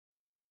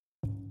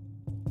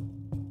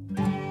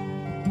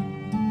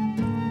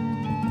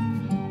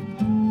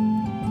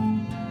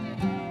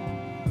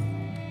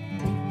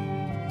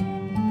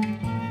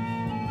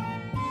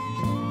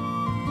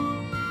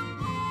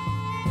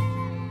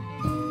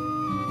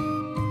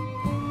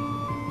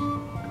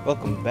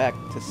Welcome back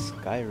to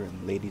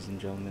Skyrim, ladies and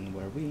gentlemen,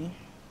 where we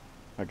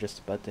are just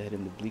about to head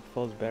into Bleak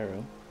Falls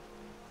Barrow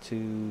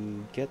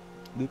to get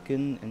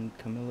Lucan and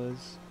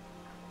Camilla's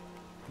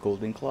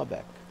golden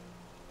clawback.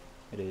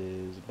 It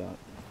is about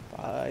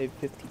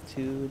 5:52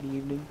 in the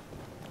evening,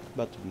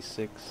 about to be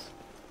 6.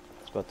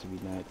 It's about to be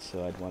night,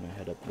 so I'd want to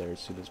head up there as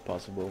soon as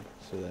possible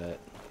so that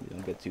we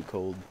don't get too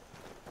cold.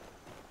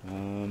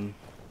 And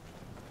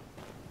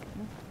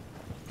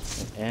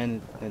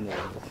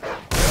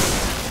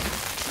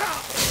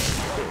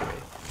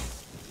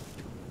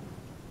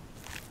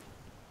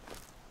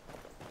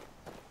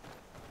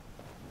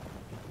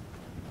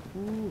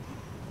ooh.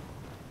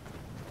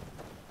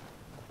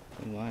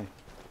 Oh my.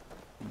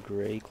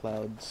 Gray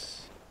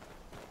clouds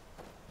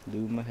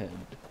loom ahead.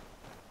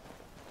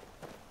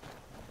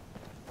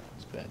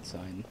 It's a bad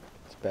sign.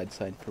 It's a bad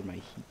sign for my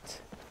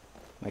heat,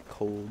 my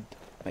cold,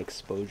 my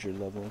exposure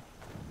level.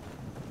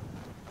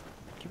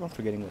 I keep on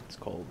forgetting what it's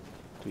called,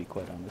 to be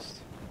quite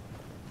honest.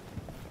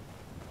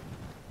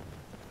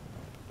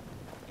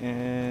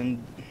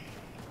 And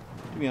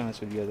to be honest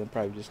with you guys, I'm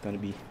probably just going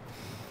to be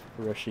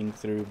rushing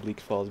through Bleak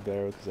Falls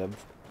Barrow because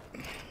I've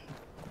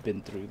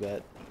been through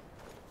that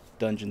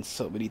dungeon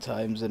so many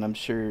times, and I'm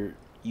sure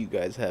you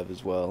guys have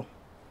as well.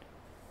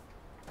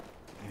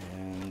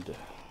 And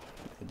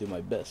I do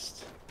my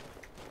best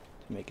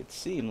to make it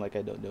seem like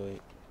I don't know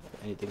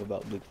anything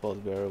about Bleak Falls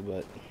Barrow,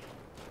 but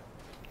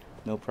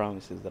no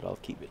promises that I'll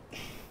keep it.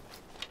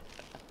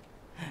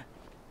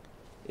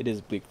 It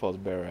is Bleak Falls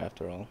Barrow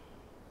after all.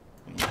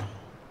 I mean,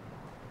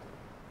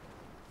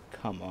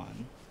 come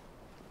on.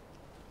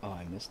 Oh,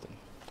 I missed him.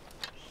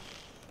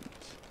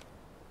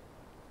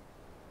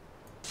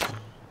 Shoot.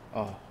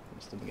 Oh,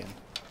 missed him again.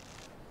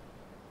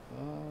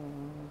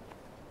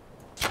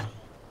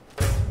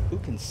 Who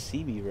can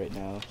see me right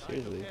now?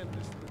 Seriously.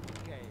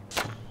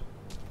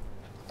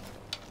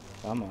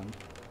 Come on.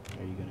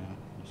 Are you gonna?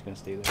 You're just gonna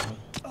stay there?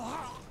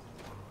 Huh?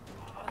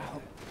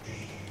 Ouch.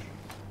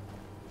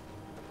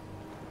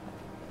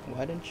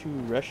 Why didn't you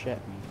rush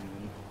at me,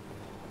 man?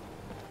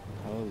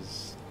 I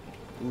was...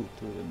 Ooh,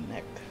 through the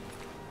neck.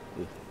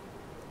 Ooh.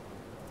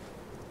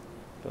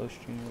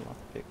 Bowstring,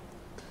 lockpick.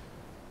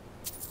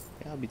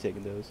 Yeah, I'll be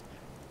taking those.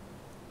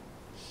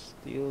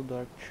 Steel,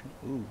 dark...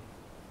 Ooh.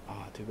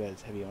 Ah, too bad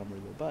it's heavy armor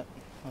though, but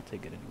I'll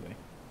take it anyway.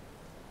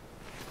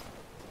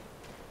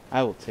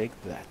 I will take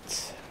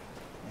that.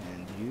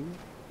 And you...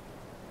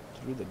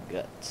 through the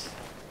gut.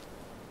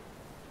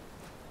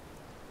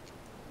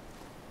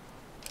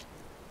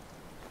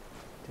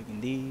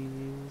 Taking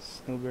these,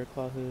 snow bear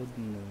claw hood,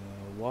 and the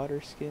water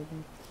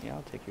skin. Yeah,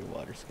 I'll take your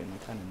water skin. I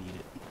kind of need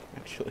it,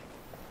 actually.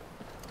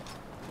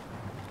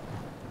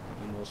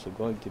 I'm also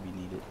going to be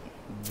needed.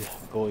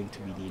 Going to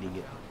be needing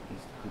it.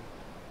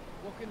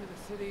 Walk into the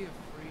city of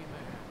free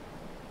man.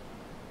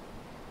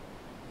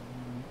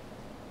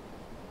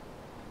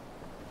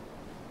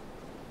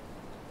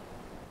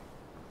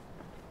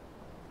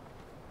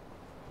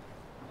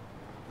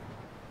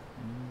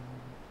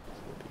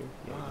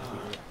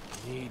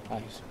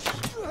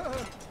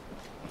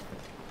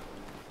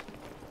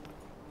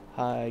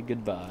 Hi,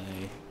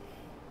 goodbye.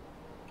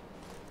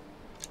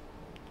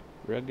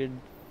 Rugged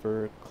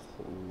fur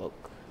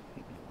cloak. I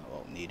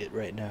won't need it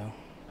right now.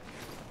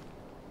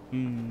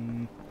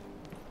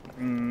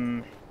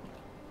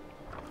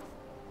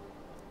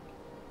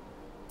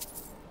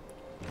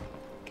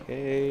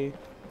 Okay.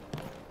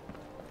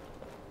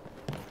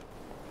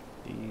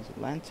 These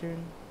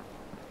lantern.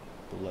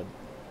 Blood.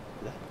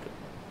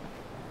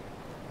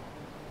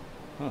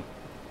 Huh.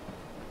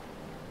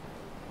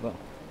 Well,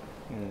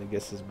 I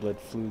guess his blood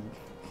flew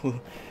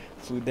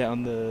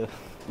down the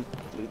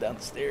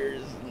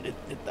stairs and it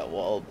hit that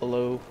wall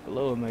below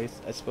him. I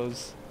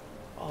suppose.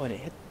 Oh, and it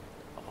hit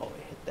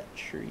that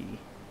tree.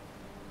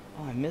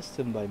 Oh, I missed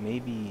him by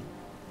maybe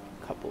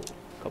a couple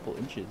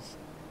inches.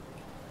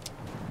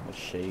 What a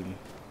shame.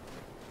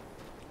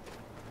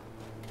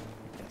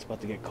 It's about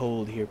to get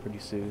cold here pretty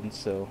soon,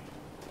 so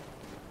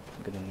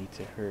I'm gonna need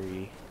to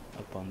hurry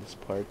up on this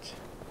part.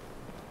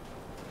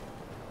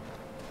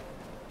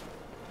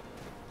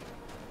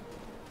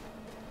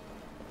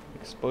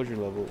 Exposure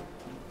level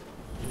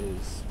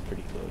is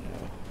pretty low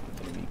now. I'm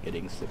gonna be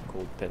getting some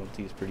cold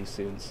penalties pretty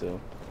soon,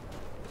 so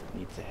I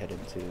need to head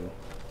into the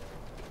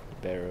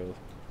barrow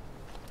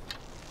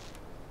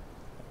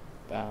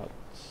about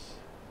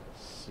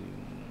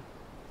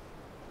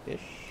soon-ish.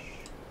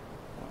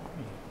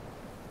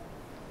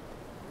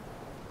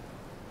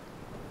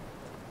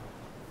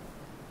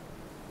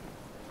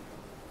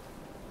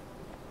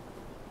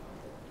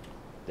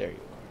 There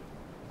you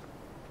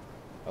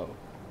are. Oh,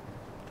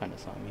 kind of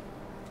saw me.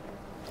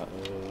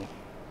 Uh-oh.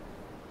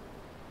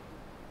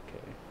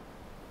 Okay.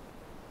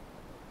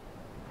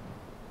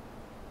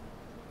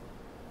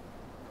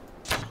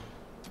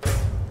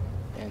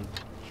 And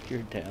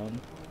you're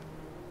down.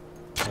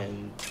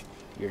 And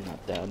you're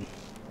not down.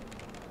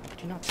 How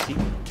did you not see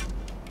me?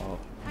 Oh,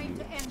 Time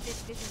to end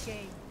this little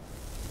game.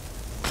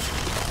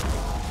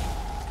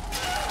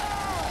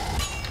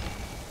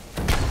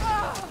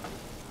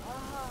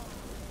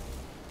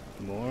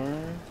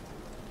 More.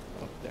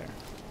 there.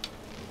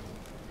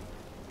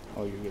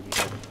 Oh, you're gonna be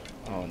heavy.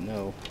 Oh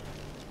no.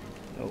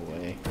 No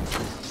way.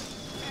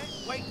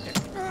 Wait.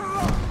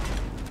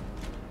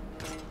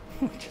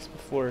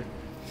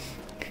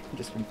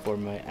 just before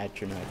my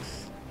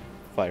Atronach's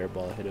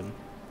fireball hit him.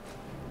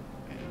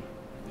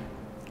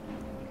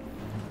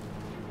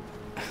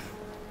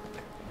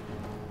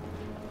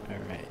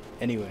 Alright,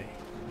 anyway.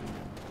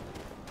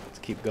 Let's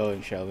keep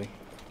going, shall we?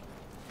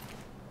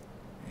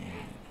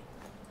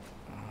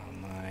 Oh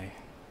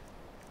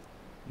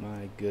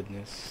my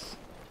goodness.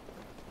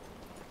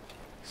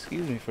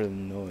 Excuse me for the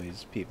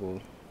noise,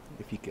 people,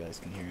 if you guys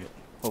can hear it.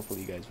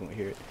 Hopefully you guys won't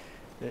hear it.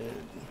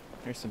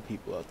 There's some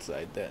people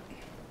outside that...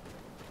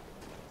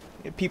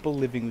 people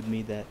living with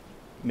me that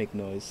make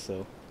noise,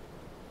 so...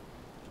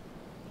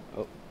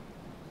 Oh.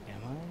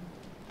 Am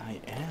I?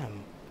 I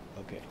am.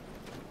 Okay.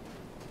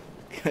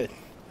 Good.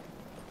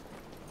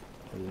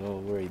 I was a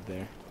little worried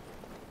there.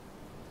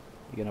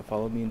 You gonna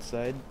follow me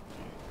inside?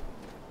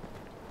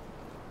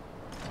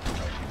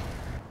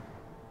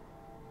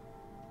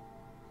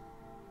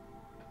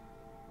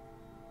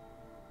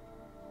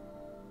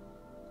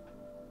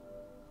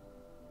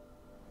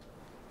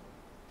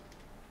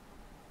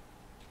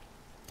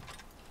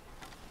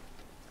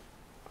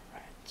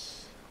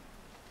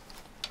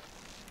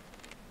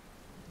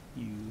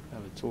 You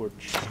have a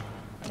torch.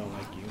 I don't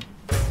like you.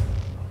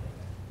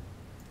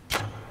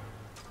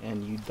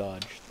 And you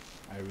dodged.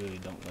 I really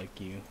don't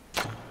like you.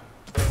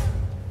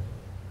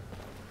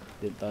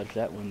 Didn't dodge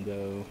that one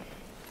though.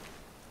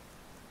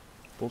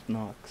 Bolt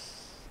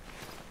knocks.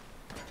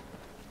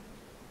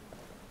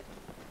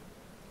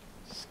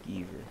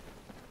 Skeever.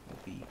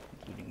 I'll be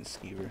including the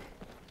skeever.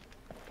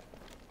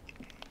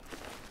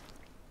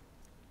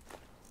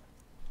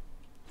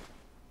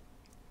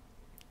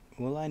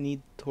 Will I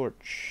need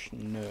torch?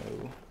 No.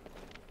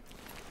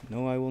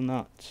 No, I will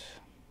not.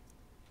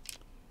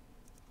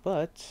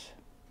 But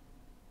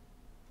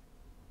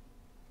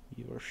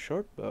your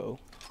short bow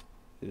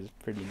is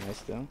pretty nice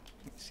though.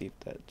 Let's see if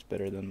that's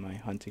better than my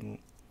hunting.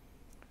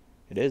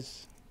 It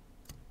is.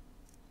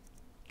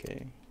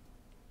 Okay.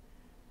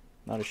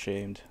 Not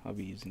ashamed. I'll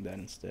be using that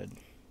instead.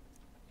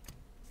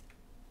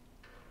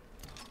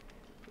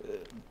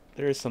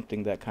 There is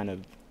something that kind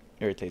of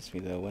irritates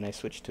me though when I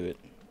switch to it.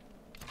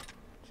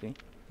 See?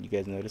 You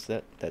guys notice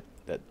that? That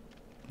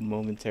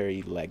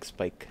momentary lag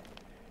spike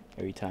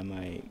every time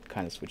I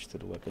kind of switch to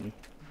the weapon.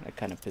 That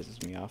kind of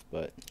pisses me off,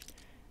 but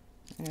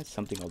it's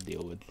something I'll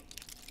deal with.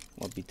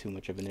 Won't be too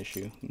much of an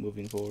issue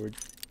moving forward.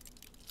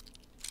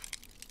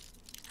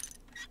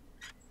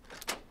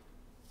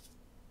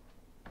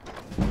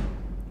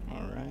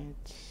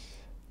 Alright.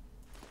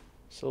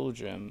 Soul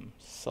gem.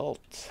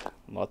 Salt.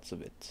 Lots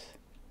of it.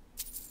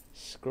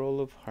 Scroll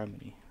of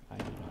Harmony. I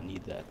do not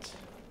need that.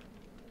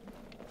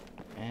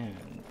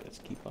 And let's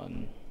keep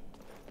on.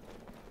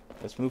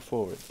 Let's move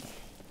forward.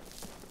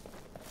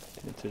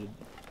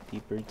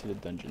 Deeper into the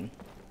dungeon.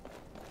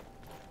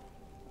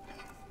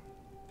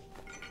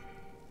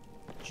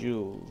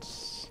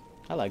 Jewels.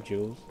 I like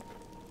jewels.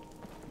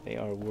 They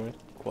are worth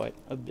quite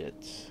a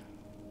bit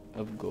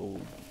of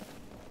gold.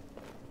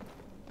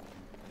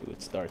 Ooh,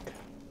 it's dark.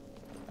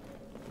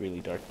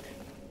 Really dark.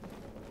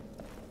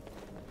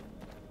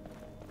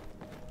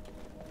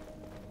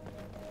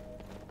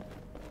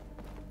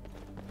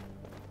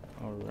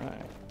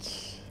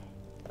 Alright.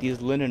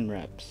 These linen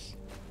wraps.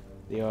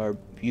 They are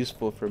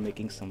useful for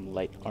making some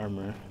light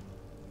armor,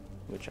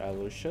 which I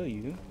will show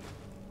you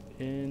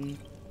in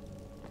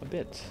a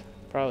bit.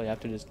 Probably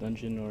after this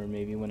dungeon, or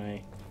maybe when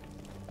I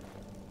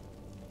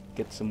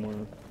get some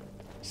more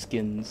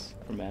skins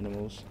from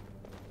animals.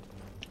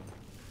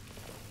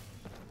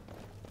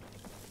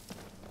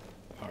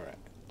 Alright.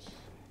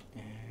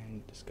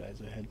 And this guy's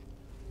ahead.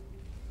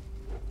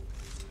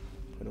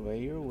 Put away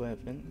your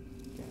weapon.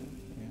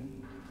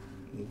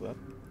 Yeah. Move up.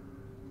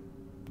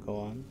 Go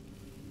on.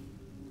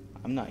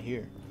 I'm not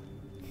here.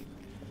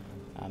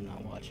 I'm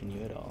not watching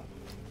you at all.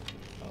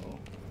 Oh.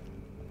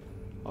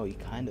 Oh, you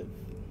kind of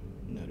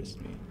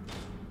noticed me.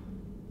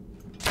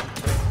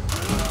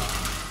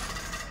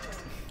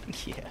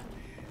 Yeah.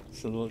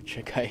 It's a little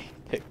trick I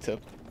picked up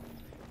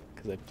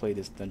because I played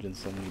this dungeon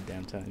so many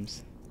damn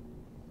times.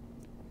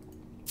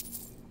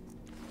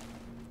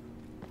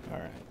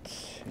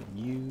 Alright. And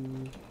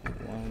you.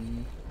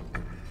 One,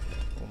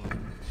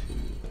 two.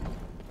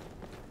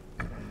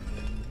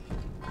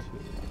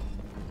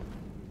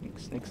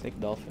 Snake,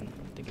 dolphin.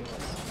 I think it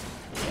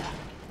was. Yeah,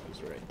 I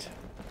was right.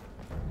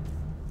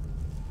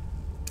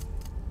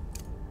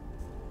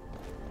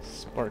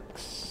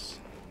 Sparks.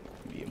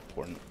 Be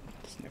important.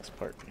 This next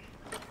part.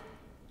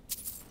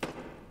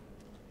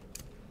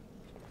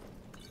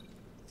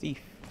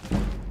 Thief.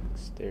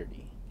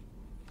 Dexterity.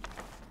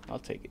 I'll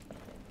take it.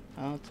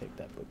 I'll take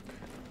that book.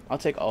 I'll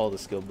take all the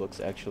skill books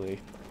actually,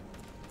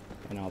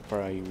 and I'll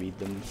probably read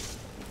them.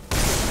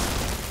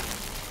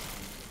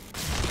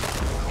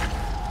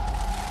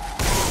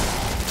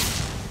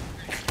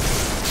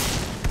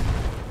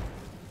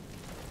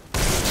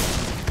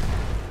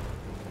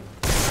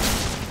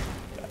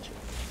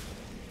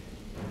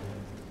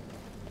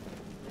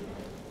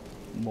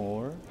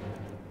 more.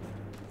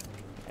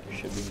 There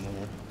should be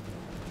more.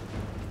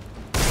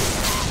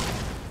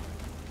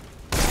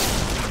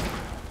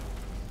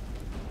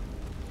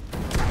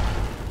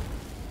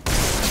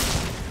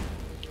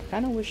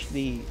 Kinda wish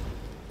the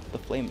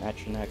flame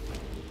atronach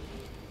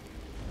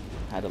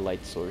had a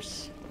light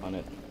source on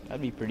it.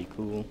 That'd be pretty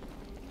cool,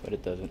 but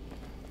it doesn't.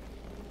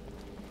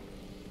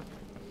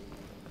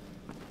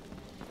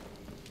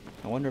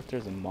 I wonder if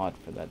there's a mod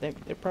for that.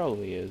 There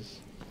probably is.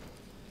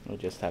 I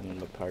just haven't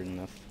looked hard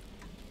enough.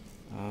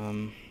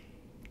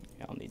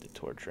 Yeah, I'll need the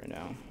torch right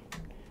now.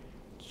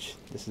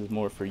 This is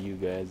more for you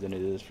guys than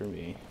it is for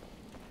me.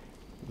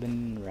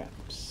 Linen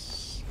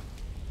wraps.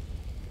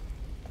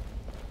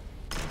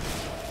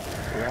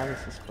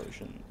 Paralysis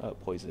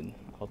poison.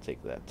 I'll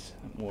take that.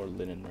 More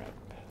linen wrap.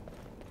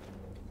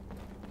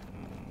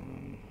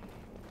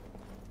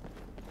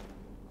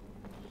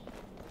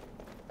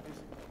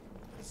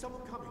 Is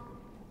someone coming?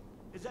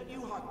 Is that you,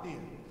 Haknir?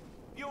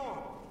 Bjorn!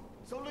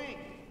 Soling!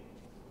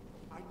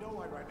 I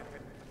know I ran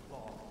ahead with the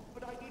claw,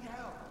 but I need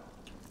help.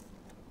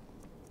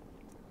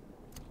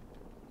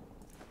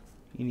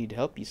 You need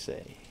help, you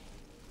say?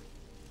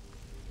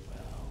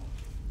 Well,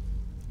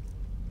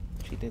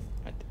 she did.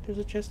 I think there's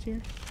a chest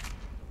here.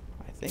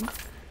 I think.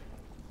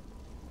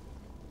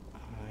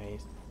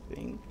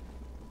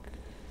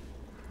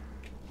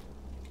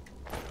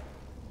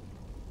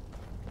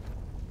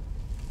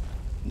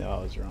 No,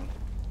 I was wrong.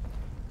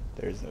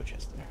 There is no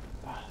chest there.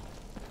 Ah.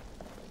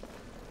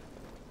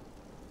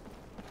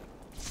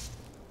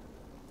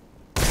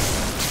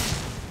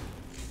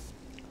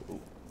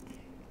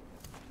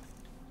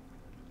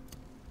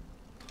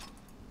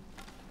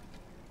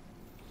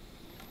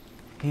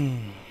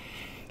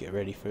 Get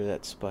ready for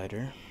that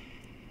spider.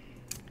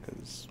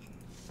 Because,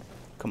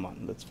 come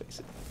on, let's face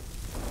it.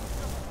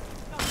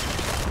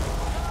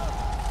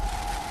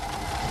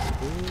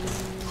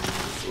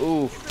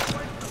 Ooh.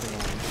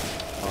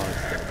 Oh,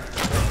 it's dead.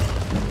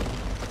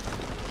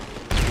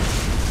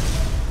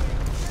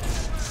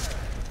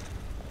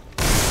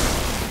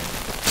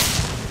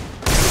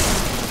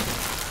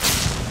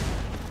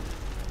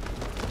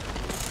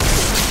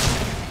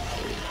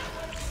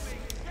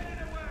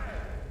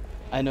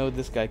 I know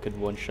this guy could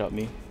one-shot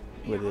me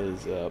with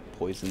his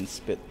poison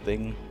spit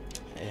thing,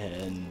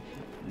 and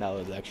that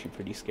was actually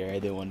pretty scary. I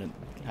didn't want to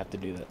have to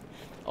do that.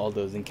 All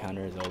those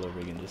encounters all over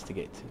again just to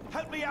get to,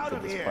 Help me out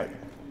of this here. part.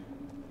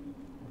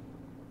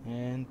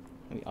 And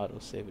let me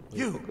auto-save it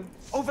really quickly.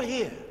 Over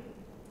here!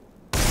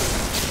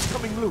 It's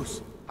coming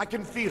loose. I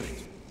can feel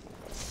it.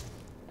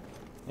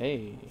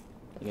 Hey,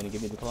 you gonna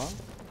give me the claw?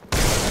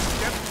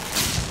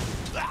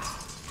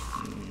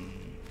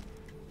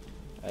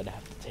 I'd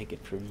have to take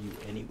it from you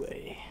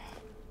anyway.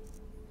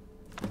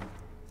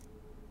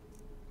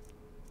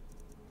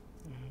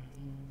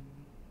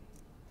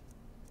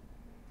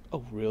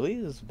 Oh, really?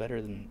 This is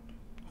better than...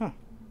 Huh.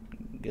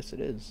 Guess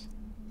it is.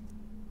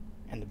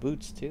 And the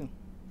boots, too.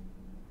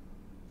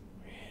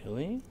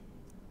 Really?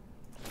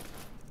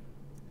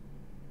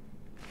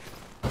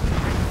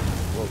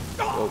 Whoa,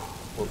 whoa,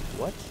 whoa,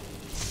 what?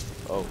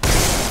 Oh.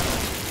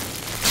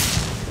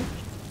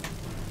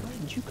 Where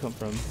did you come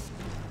from?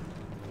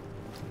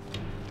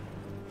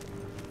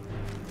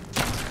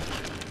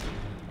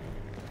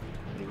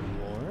 Any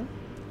more?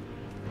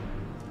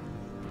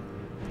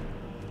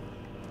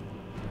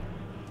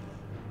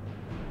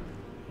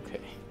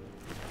 Okay.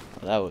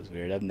 Well, that was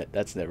weird.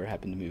 That's never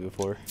happened to me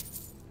before.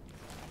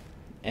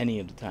 Any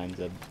of the times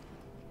I've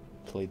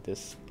played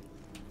this,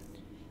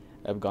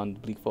 I've gone to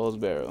Bleak Falls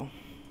Barrow.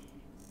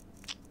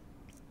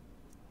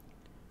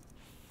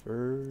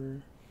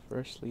 Fur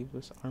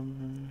sleeveless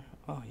armor.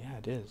 Oh yeah,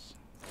 it is.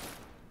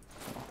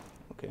 Oh,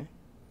 okay.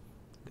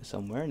 Guess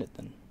I'm wearing it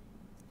then.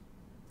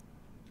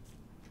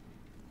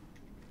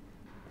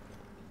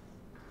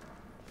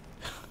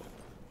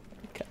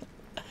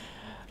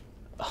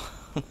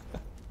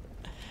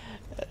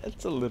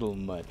 That's a little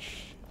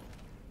much.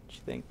 What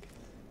you think?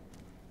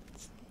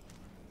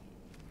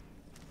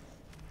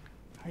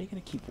 How are you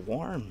gonna keep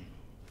warm?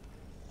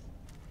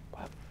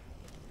 Wow.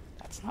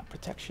 That's not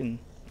protection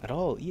at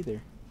all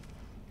either.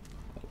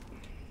 Oh,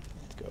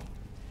 let's go.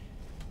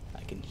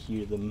 I can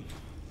hear them.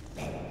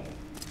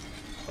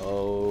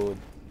 Oh,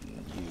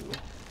 you.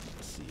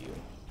 Let's see you.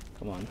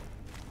 Come on.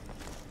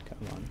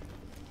 Come on.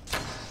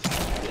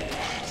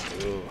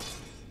 Ooh.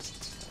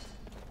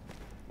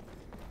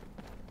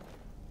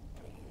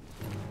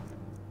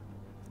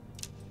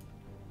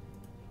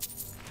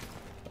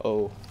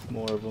 Oh,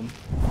 more of them.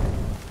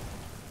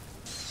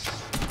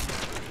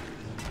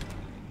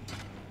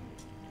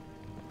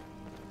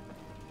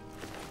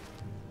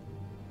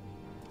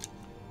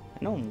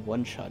 I know I'm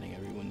one-shotting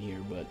everyone here,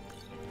 but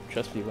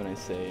trust me when I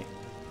say,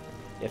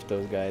 if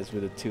those guys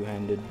with a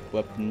two-handed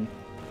weapon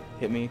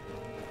hit me,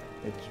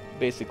 it's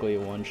basically a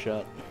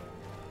one-shot.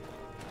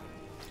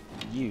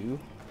 You.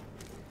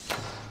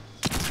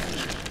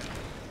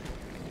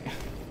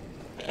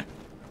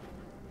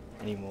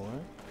 Any more?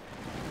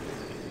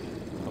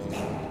 Oh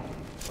no.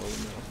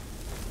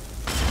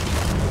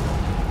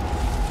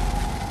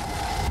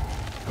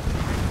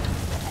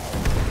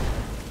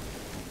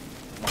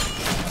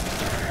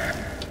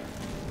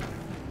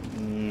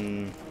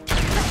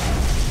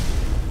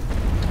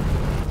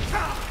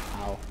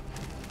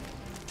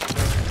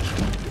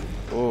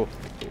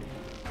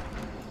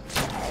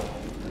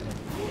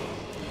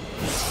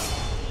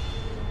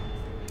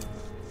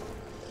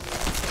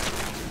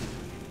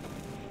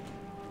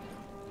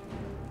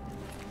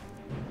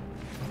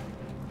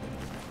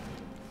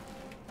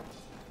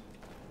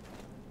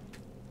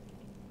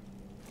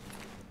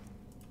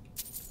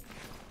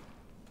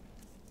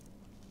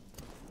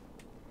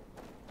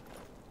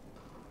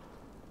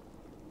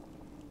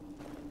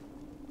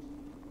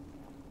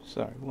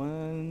 Sorry,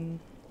 1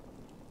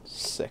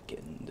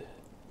 second.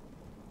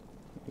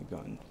 We're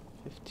going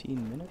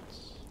 15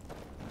 minutes?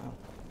 Wow.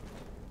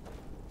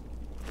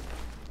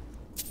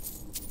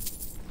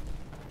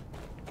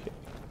 Okay.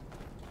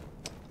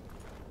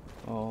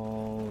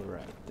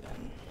 Alright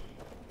then.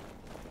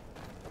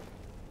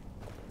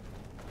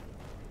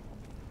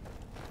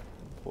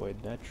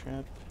 Avoid that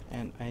trap.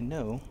 And I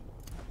know,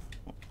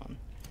 hold on,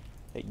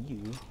 that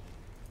you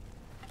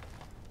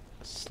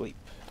asleep.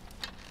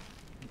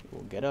 You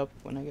will get up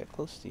when I get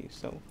close to you,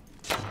 so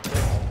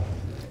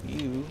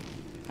you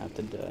have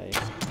to die.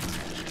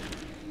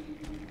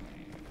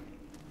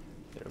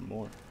 There are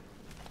more.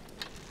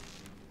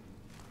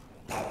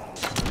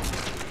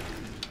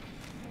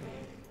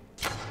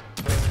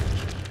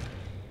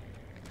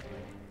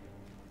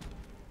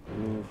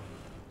 Ooh.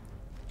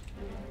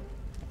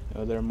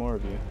 Oh, there are more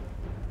of you.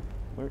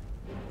 Where?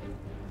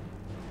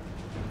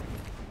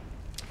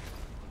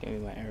 Give me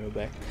my arrow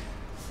back.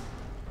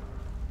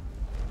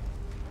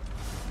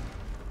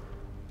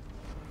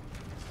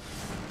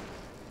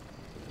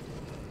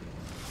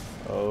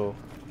 Oh.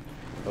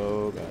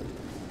 Oh god.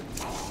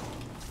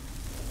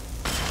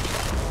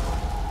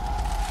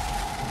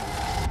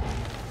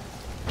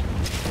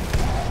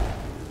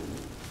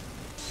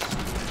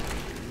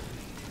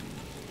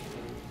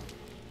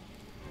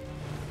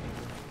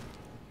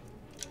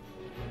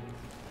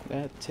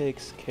 That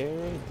takes care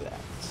of that.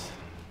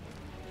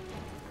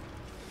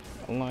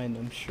 A line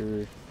I'm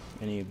sure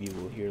many of you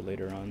will hear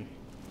later on.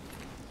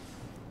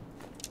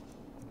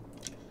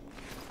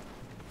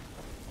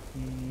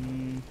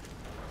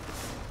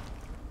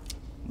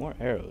 More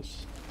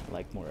arrows. I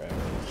like more arrows.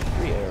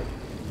 3 arrows.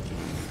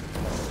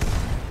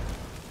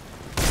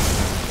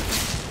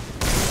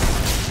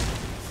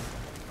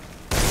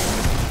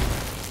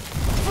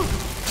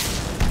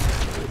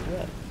 What was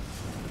that?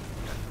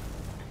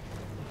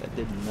 That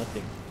did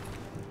nothing.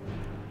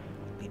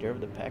 Leader of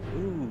the pack.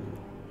 Ooh,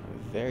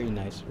 a very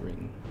nice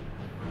ring.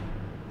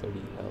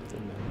 30 health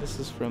in that. This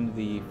is from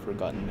the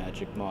Forgotten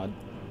Magic mod.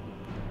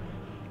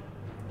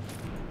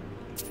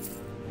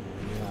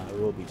 And yeah, I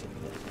will be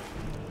taking that.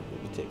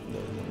 Taking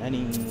those, and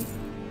any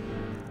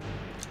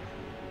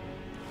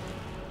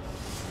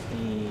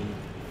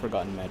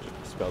Forgotten Magic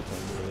spell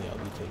tome really I'll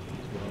be taking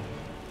as well.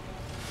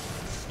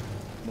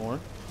 More?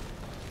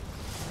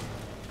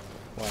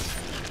 Why?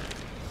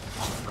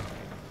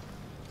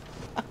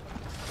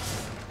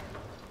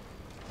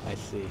 I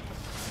see.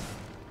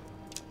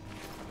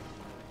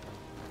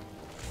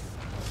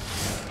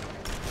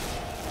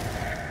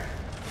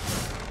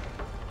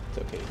 It's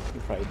okay,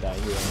 you'll probably die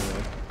here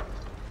anyway.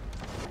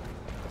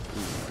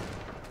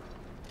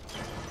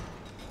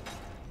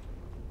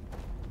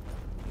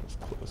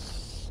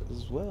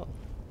 As well.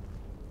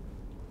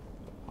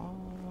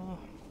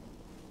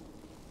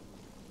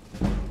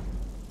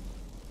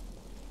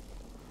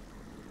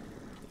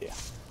 Yeah.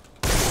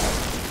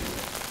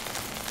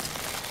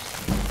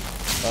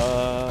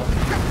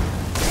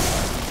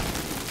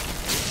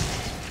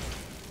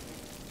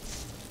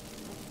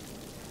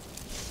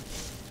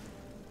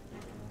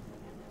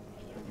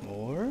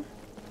 More?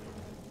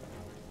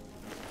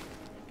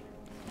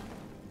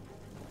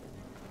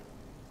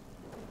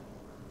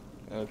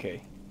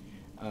 Okay.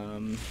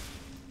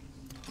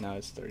 Now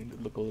it's starting to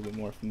look a little bit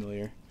more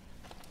familiar.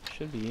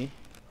 Should be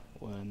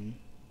one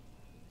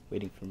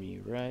waiting for me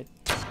right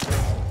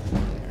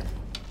there.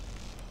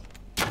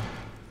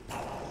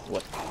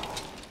 What?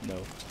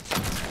 No.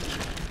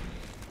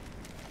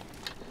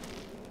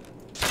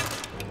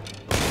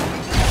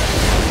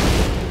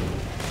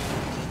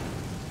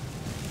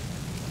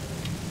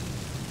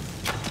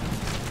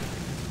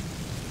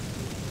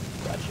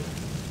 Gotcha.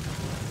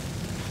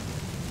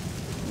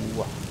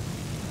 Wow.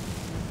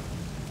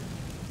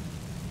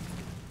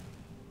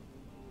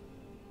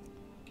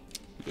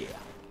 Yeah,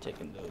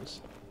 taking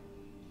those.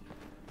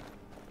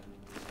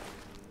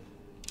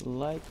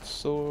 Light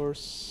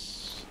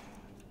source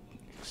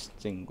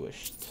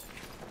extinguished.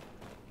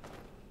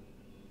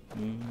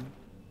 Can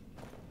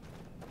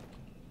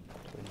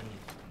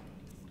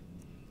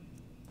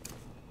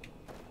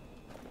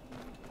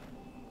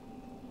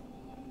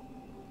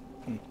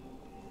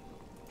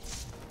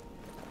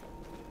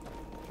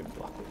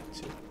block it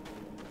too.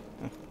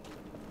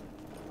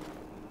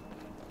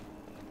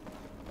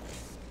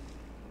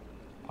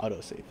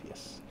 Autosave,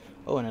 yes.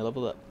 Oh, and I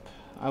leveled up.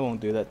 I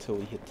won't do that till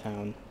we hit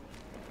town.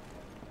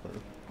 Or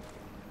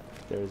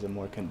there is a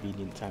more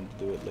convenient time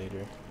to do it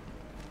later,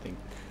 I think.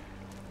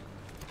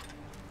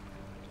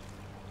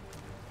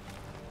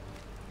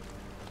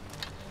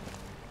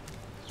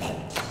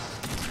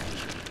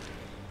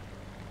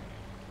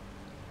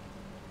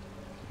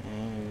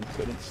 And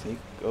couldn't sneak.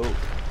 Oh,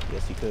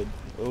 yes he could.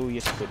 Oh,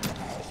 yes he could.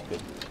 Yes he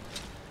could.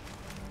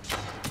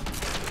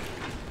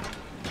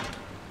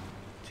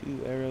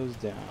 2 arrows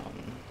down.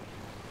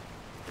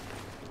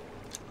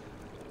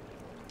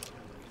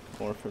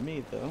 More for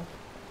me, though.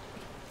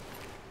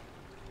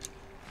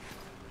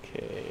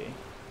 Okay.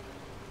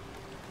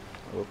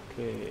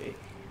 Okay.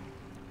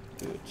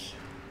 Good.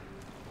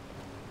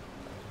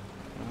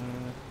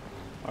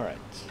 Alright.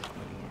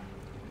 No more.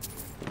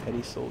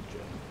 Petty soldier.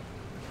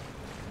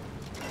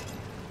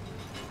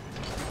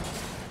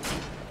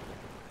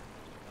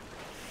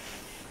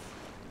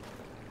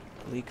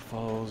 Bleak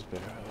Falls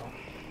Barrow.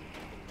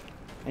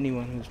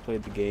 Anyone who's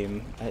played the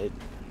game,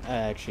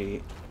 I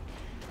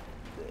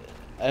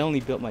only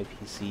built my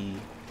PC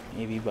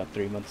maybe about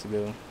 3 months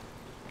ago,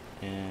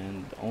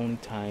 and the only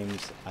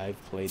times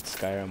I've played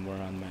Skyrim were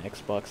on my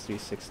Xbox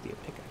 360. A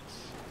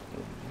pickaxe,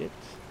 a bit,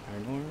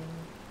 iron ore.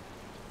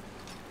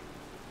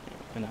 Yeah,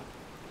 why not?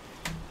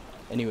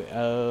 Anyway,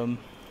 I've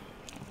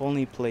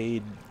only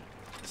played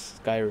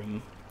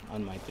Skyrim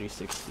on my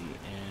 360,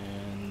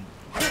 and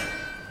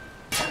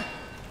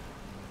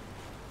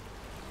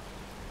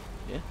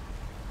yeah,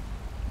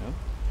 no,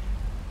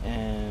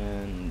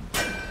 and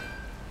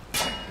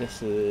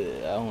this I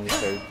only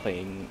started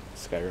playing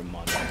Skyrim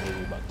on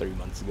maybe about 3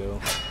 months ago,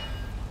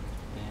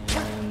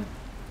 and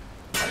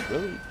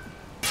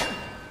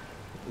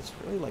it's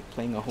really like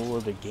playing a whole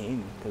other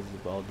game because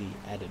of all the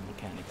added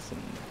mechanics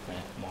and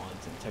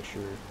mods and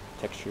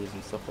textures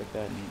and stuff like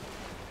that, and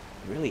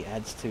it really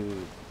adds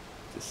to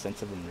the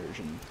sense of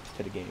immersion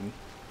to the game,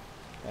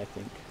 I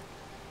think.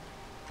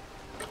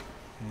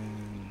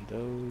 And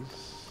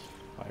those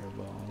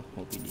fireball,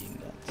 won't be needing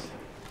that.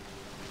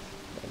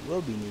 I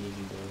will be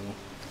needing though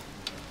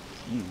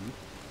you.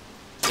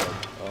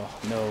 Oh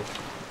no.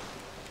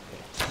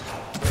 Okay.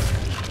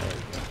 There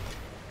we go.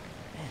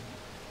 Man.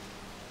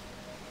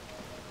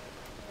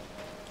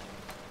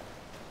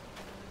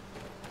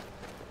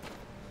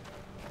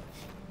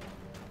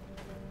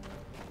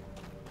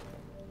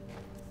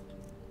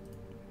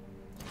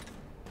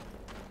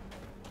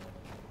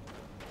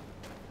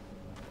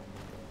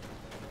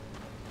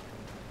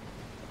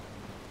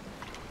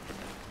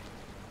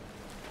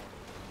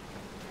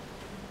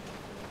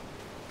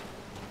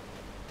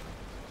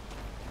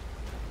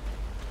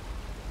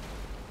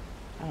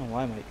 I don't know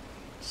why my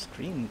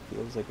screen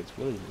feels like it's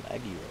really laggy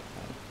right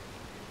now.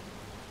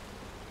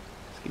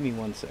 Just give me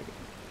 1 second.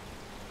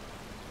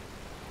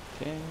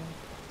 Okay.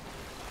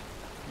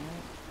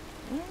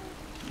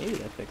 Maybe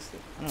that fixed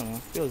it. I don't know.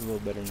 It feels a little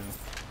better now.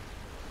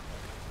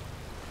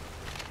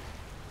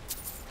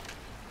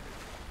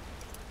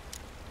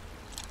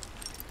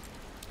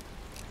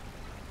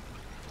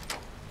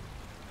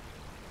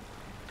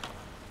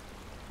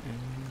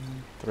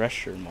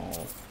 Thresher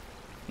Mall.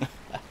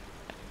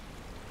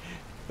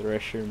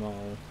 Thresher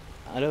Mall.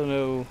 I don't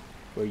know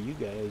where you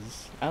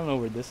guys... I don't know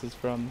where this is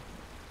from,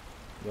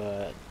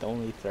 but the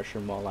only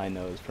Thresher Mall I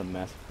know is from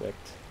Mass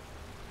Effect.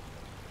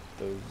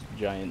 Those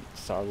giant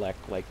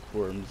Sarlacc-like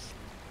worms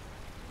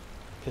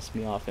pissed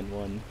me off in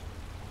 1.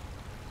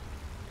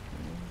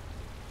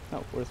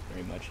 Not worth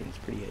very much, and it's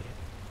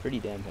pretty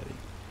damn heavy.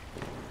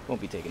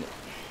 Won't be taking it.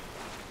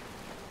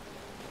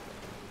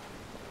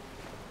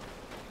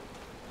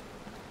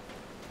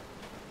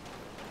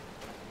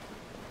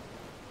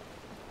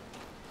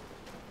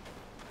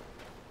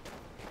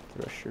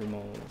 Thresher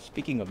Mall.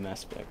 Speaking of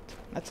Mass Effect,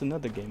 that's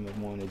another game I've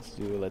wanted to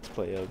do a Let's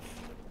Play of.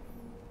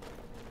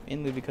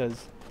 Mainly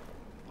because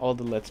all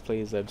the Let's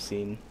Plays I've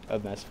seen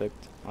of Mass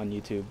Effect on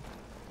YouTube,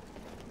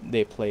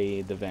 they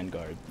play the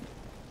Vanguard.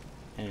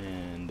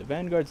 And the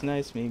Vanguard's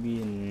nice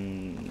maybe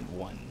in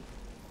 1.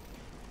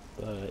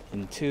 But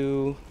in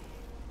 2,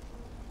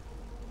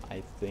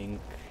 I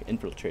think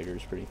Infiltrator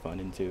is pretty fun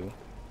in 2.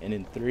 And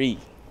in 3,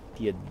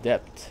 the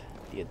Adept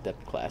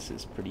class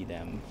is pretty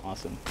damn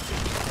awesome.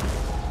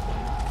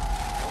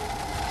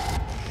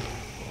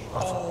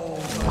 Oh.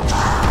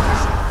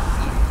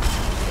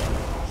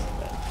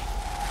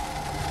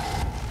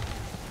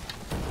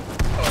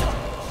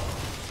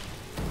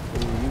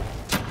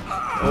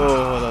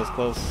 Oh, that was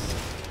close.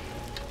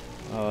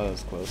 Oh, that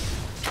was close.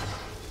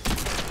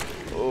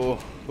 Oh.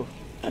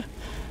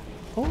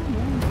 Oh,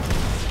 no.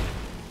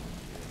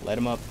 Light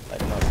him up,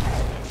 light him up.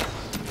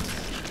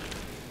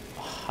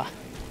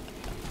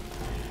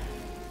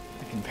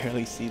 I can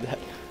barely see that.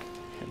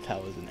 And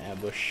that was an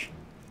ambush.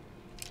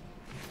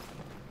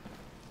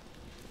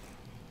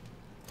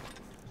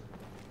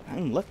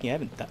 I'm lucky I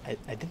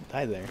didn't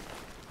die there.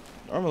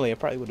 Normally I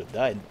probably would have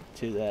died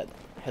to that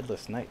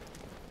headless knight.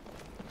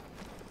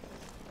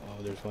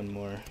 Oh, there's one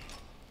more.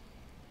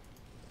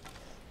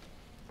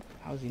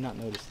 How has he not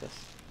noticed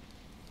us?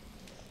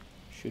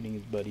 Shooting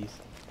his buddies.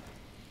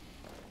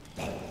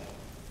 Oh,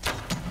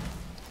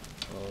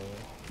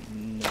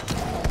 no.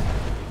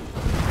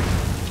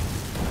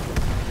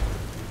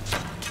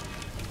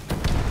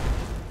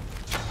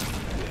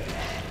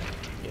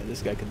 Yeah,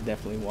 this guy could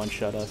definitely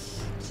one-shot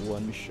us.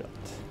 One shot.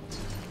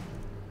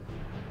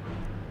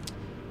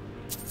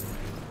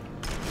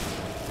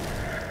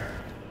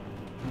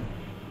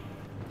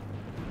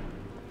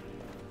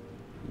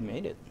 You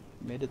made it.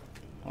 You made it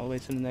all the way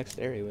to the next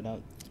area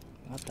without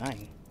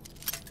dying.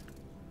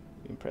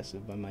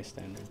 Impressive by my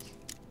standards.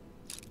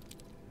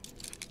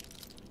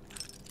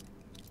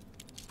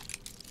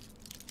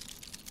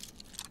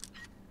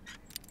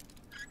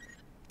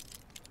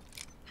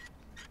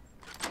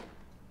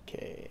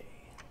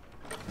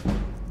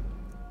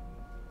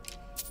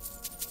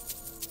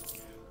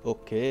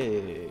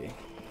 Okay.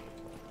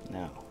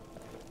 Now.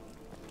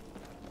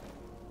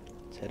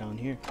 head on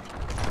here.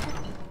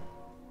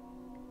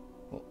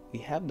 Well, we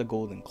have the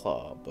golden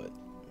claw, but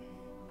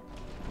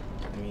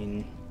I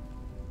mean,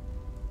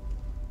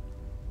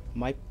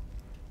 my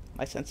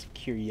sense of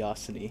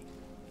curiosity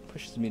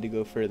pushes me to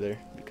go further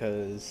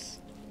because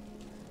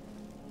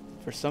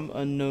for some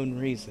unknown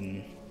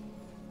reason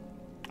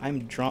I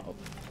am drawn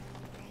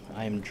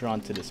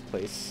to this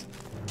place.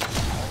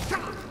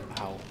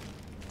 Ow.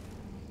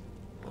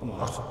 Come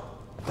on.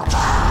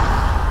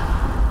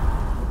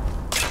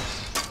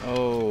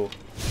 Oh,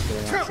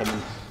 they're not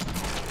summoned.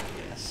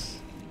 Yes.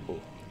 Oh.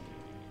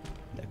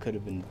 That could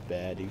have been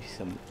bad if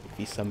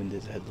he summoned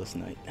his headless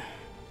knight.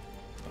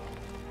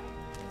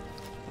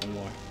 One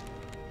more.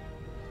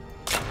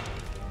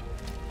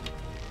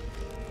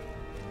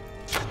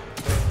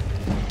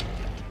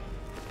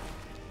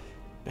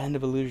 Band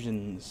of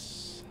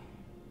Illusions.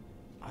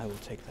 I will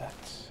take that.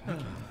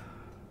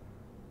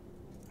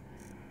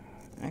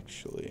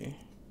 Actually,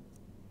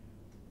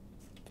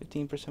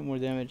 15% more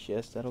damage.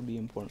 Yes, that'll be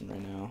important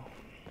right now.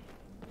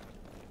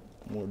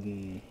 More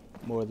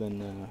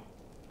than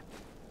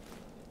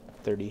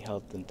 30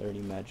 health and 30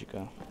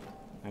 magicka.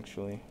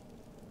 Actually.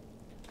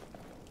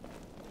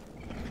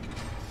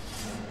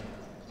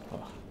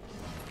 Oh.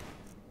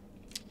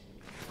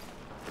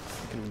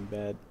 Could have been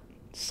bad.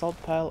 Salt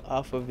pile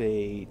off of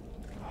a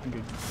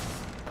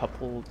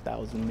couple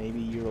thousand maybe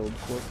year old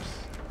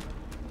corpse?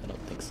 I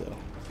don't think so.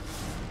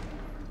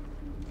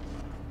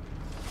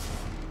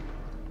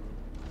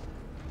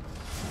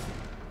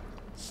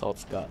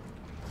 Salt's got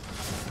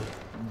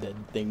dead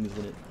things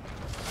in it.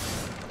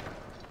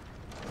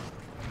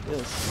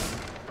 This.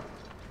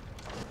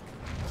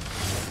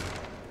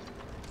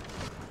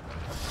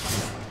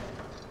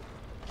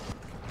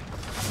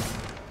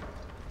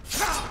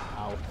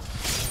 Ow.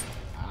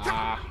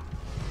 Ah.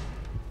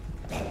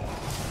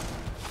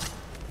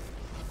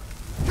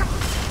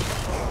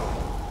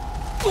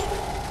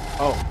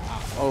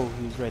 Oh,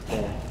 he's right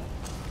there.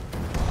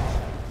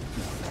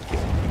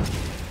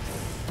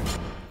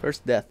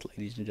 First death,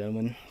 ladies and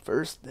gentlemen.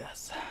 First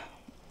death.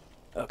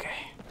 Okay.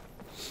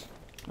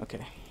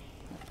 Okay.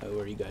 I know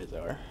where you guys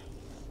are.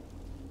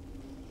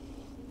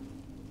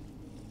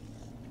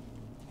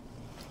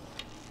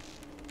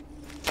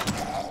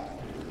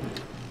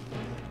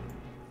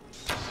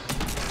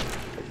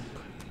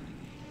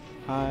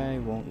 I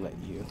won't let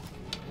you.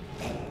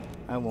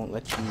 I won't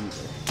let you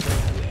either.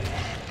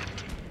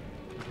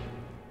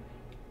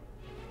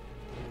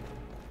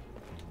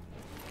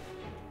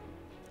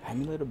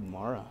 Amulet of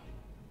Mara.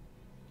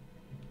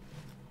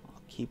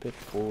 I'll keep it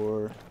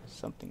for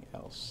something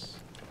else.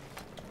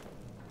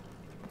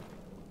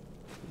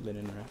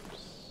 Linen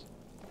wraps.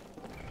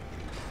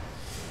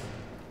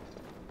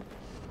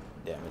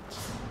 Damn it.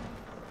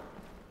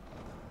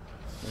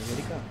 Where did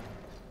it go?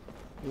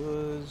 It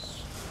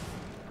was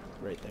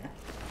right there.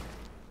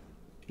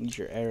 Need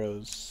your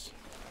arrows.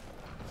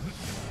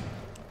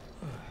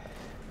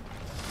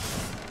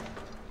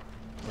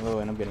 Oh,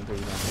 and I'm getting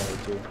pretty damn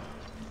tired too.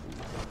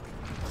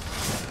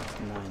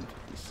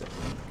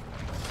 957.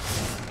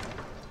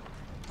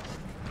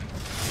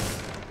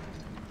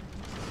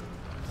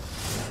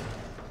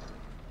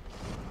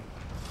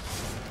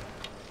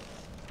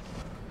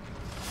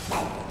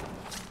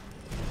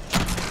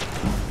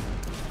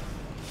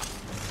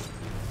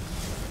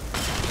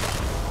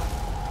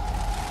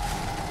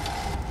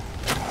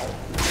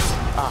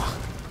 Ah,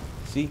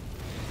 see,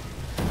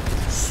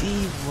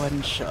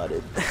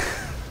 one-shotted.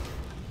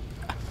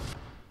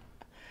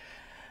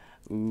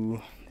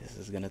 Ooh, this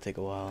is gonna take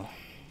a while.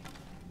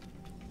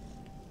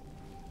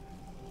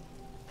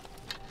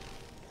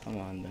 Come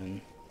on,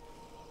 then.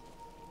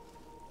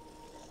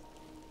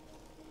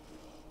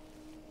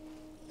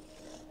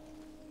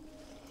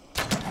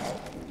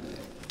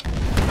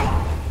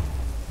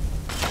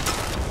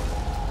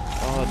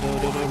 Oh, no.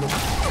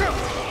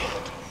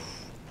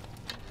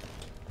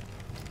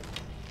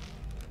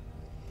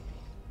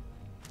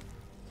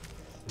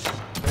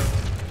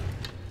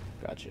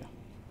 Gotcha.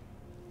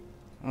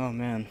 Oh,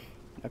 man.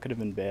 That could have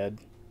been bad.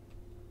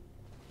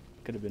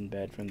 Could have been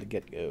bad from the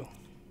get-go.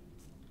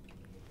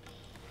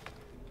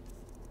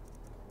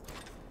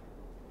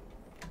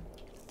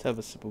 Let's have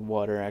a sip of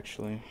water,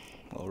 actually,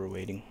 while we're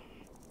waiting.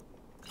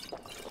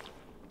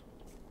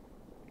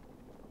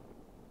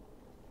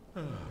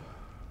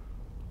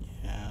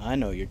 Yeah, I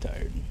know you're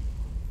tired.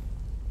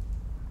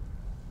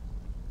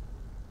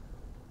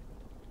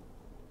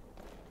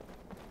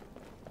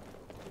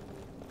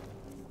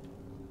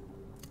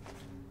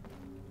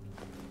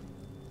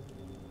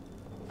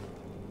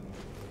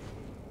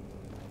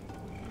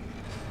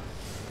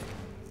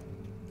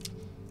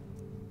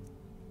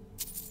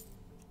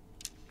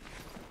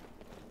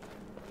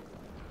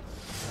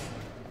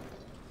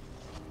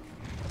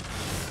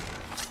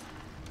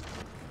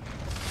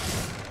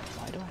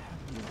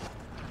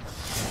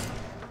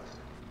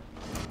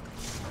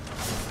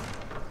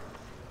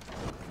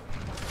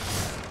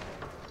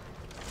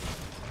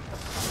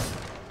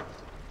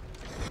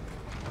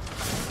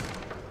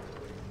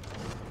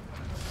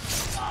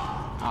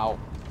 Ow.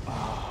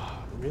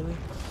 Really?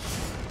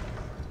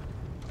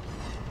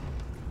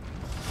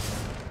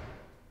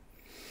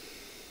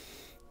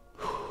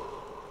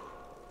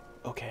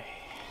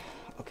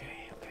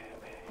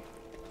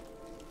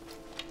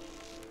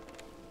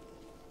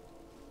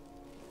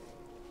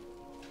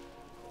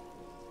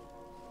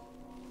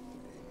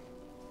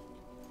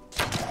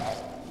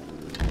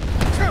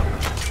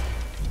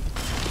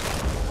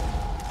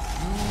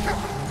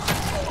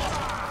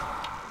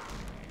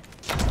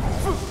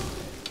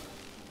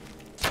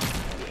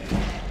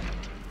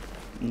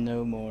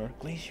 No more.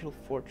 Glacial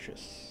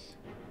Fortress.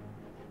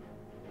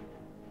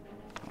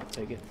 I'll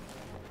take it.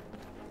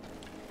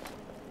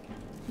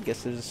 I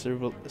guess there's a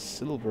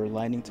silver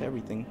lining to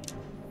everything.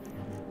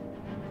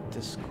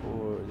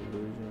 Discord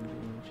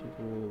illusion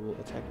will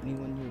attack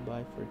anyone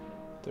nearby for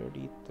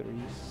 33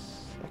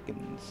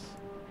 seconds.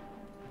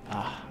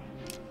 Ah,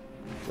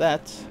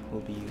 that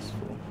will be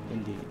useful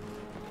indeed.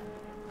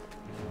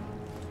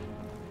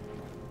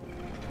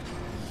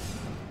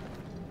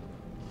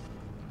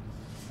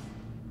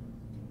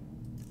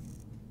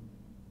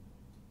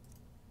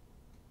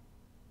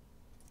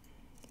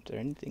 Is there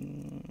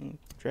anything?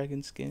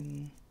 Dragon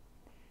skin.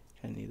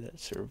 I need that.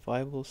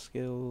 Survival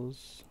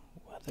skills.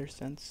 Weather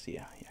sense.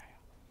 Yeah.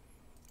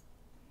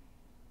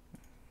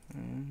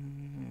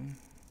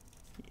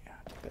 Yeah,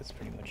 I think that's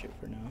pretty much it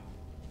for now.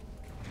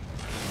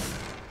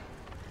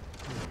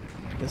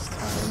 This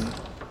time,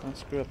 don't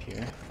screw up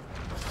here.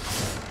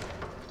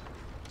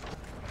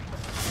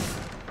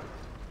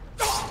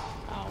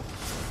 Ow.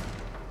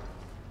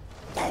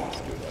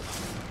 Screwed up.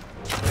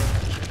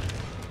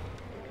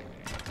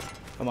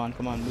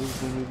 Come on, move.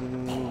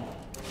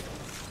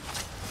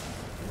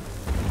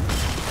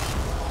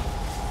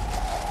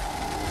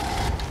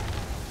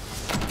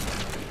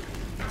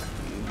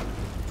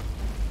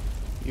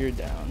 You're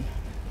down.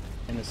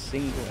 And a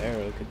single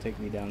arrow could take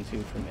me down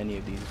too from any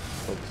of these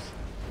folks.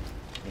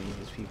 Any of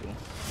these people.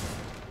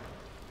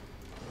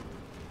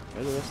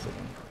 Where are the rest of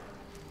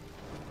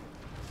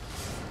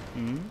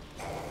them?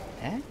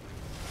 Eh?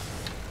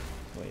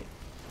 Wait.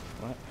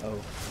 What?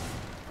 Oh.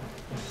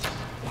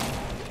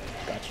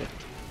 Gotcha.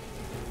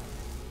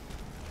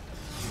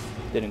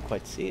 Didn't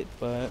quite see it,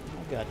 but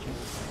I got you.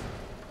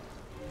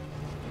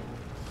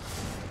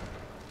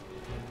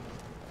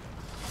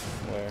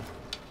 Where?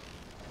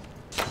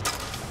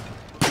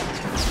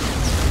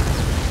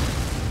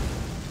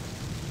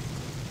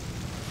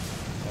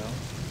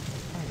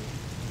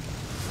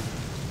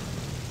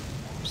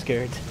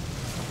 Scared.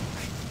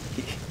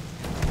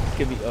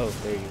 Could be. Oh,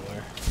 there you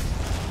are.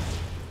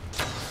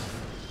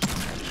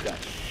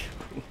 Gosh.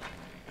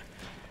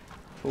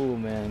 Oh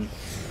man.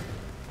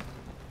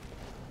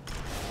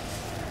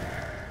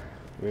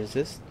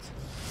 Resist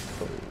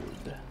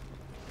code.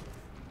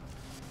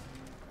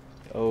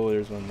 Oh,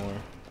 there's one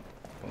more.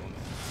 Oh man.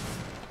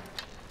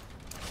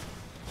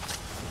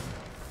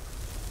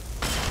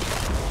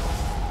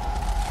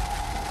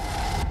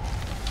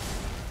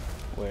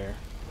 Where?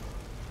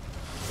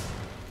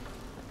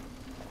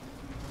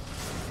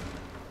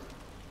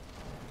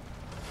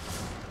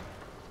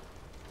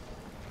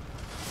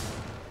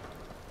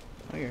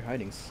 Oh, you're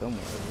hiding somewhere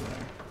over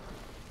there.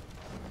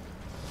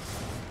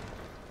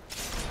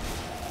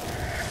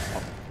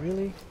 Oh,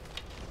 really?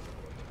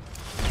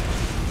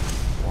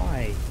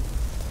 Why?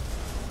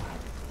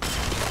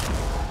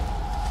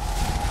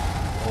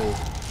 Oh.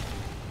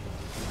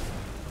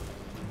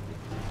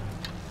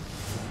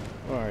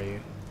 Where are you?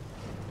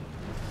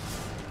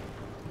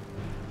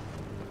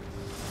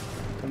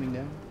 Coming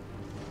down?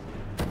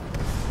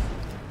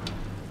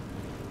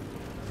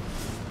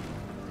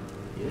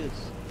 He is.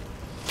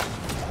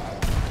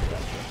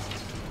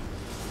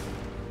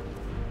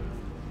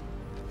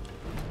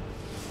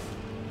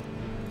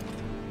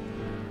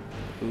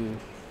 Ooh,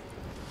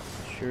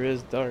 sure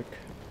is dark.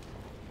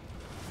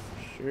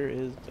 Sure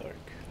is dark.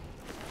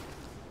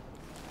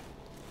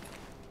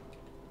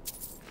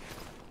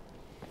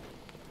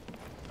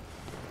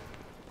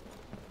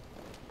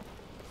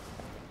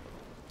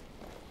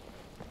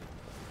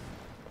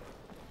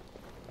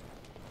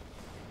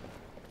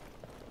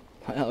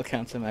 By all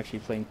accounts, I'm actually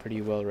playing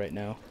pretty well right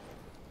now.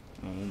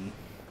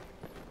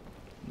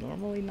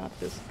 Normally not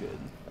this good.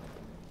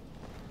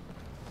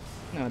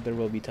 No, there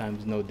will be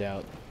times, no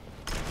doubt,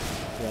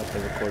 throughout the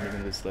recording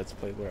of this Let's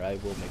Play where I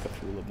will make a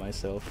fool of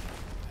myself.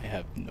 I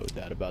have no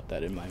doubt about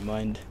that in my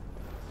mind.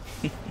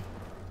 How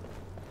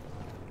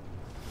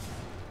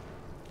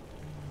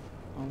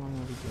long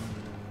are we doing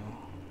now?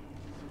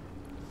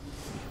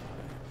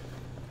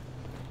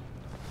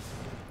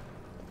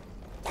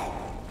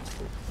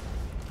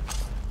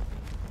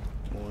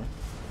 More.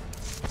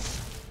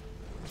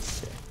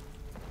 Okay.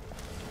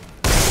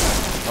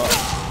 Oh.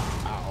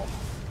 Ow.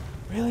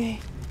 Really?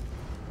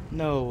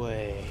 No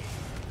way.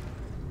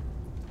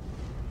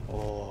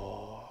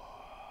 Oh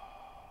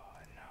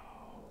no.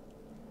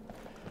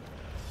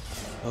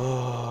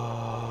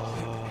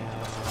 Oh,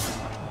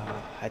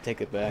 I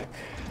take it back.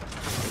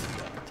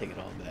 Take it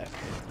all back.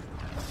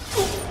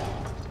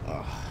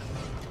 Oh.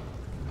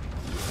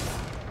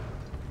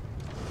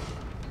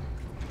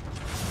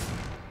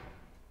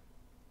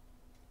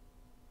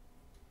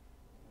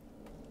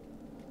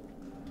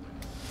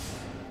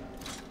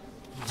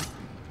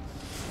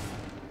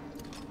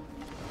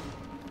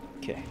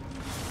 Okay.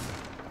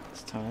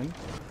 It's time.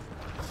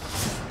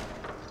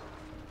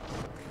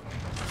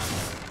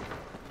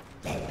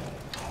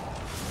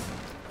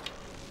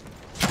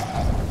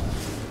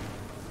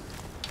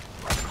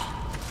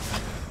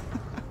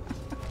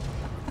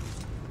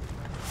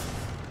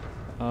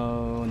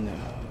 Oh no.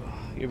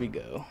 Here we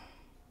go.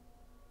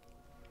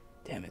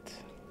 Damn it.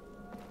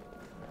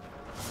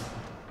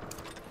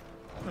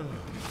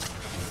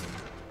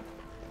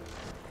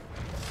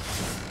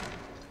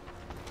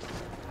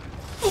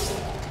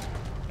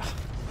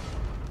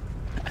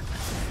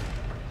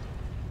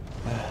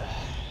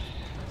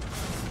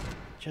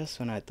 Just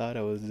when I thought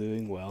I was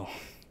doing well.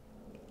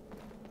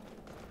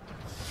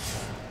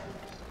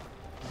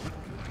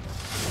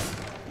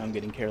 I'm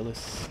getting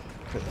careless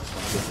because I just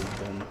want to get this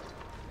done.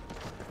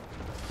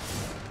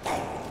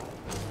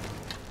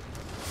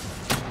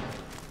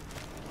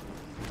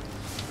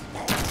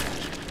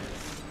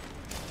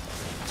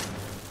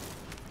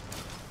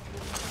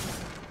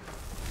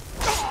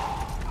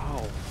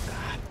 Oh,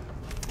 God.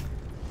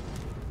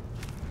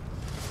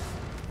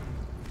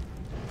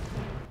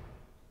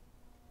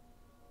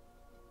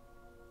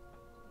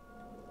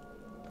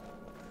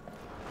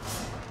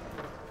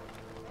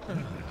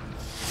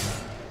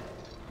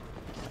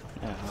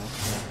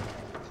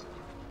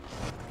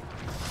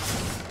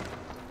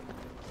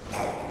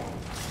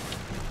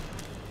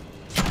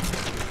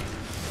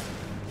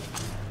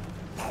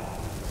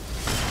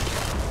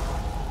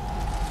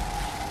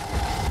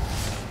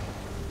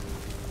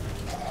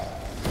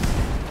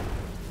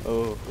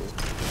 Oh.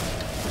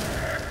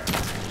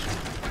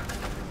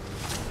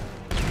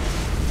 You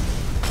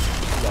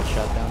got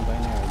shot down by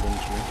an arrow,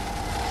 didn't you?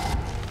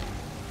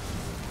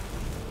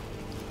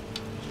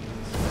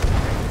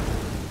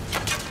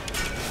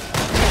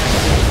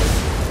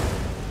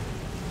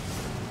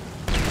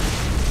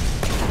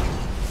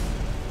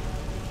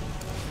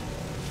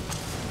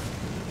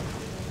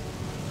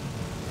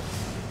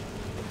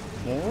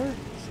 More?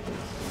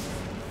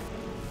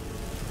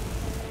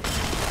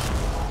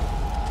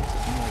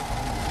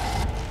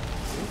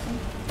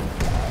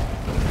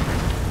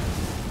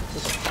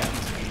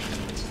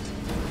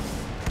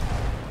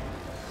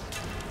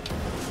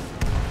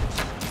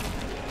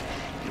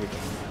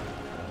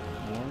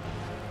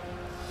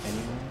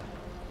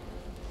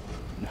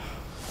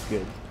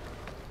 Good.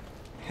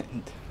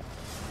 And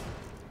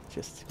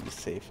just to be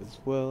safe as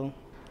well,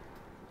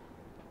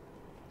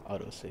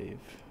 autosave.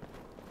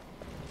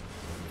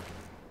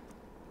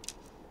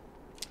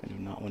 I do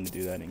not want to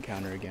do that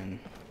encounter again.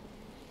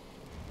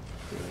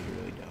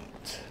 Really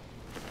don't.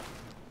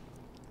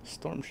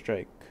 Storm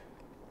Strike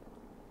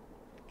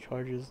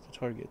charges the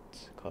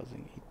target,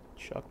 causing 8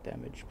 shock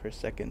damage per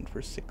second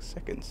for 6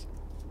 seconds.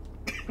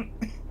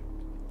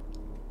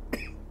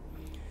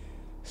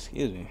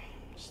 Excuse me.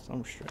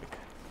 Storm Strike.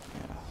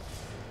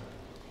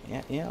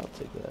 Yeah, I'll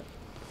take that.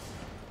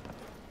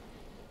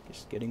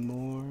 Just getting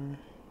more.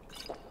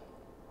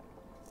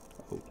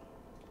 Oh,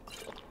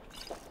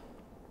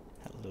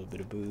 had a little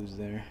bit of booze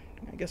there.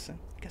 I guess I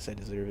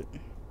deserve it.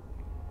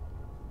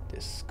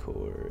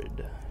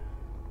 Discord.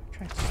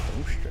 Tried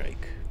Storm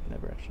Strike.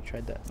 Never actually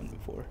tried that one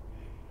before.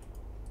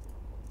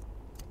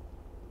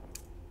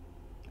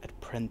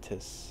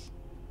 Apprentice.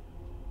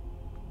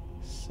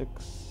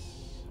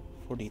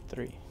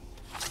 643.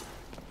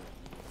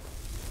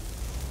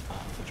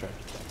 The charge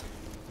attack.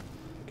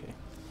 Okay.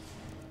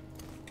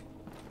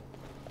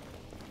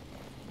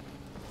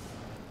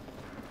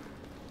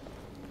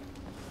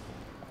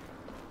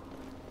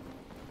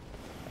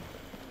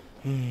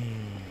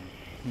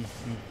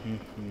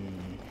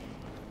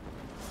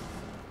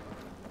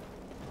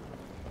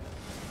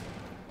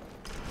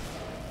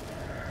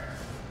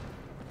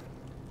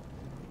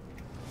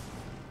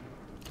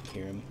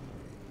 Hear him.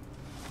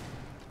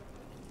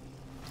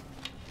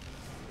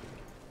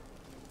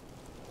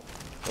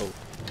 Oh.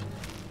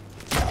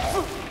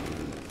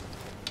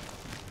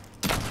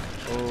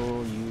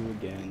 Oh, you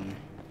again.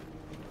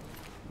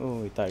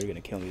 Oh, you thought you were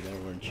gonna kill me there,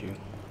 weren't you?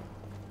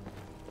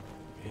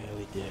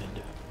 Really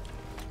did.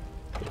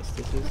 Yes,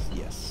 this is.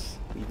 Yes,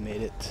 we've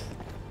made it.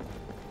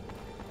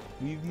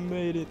 We've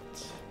made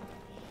it.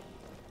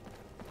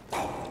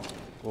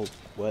 Oh,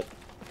 what?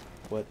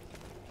 What?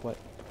 What?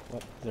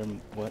 What? There?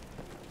 What?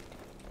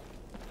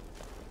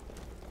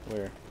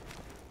 Where?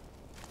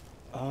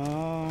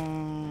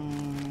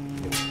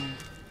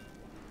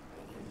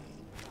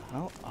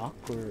 How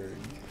awkward.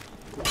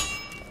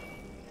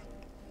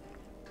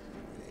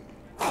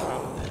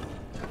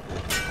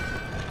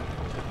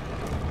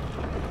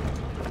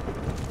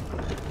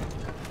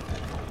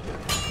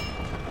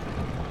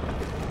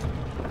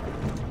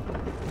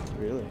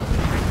 Really?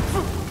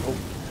 Oh,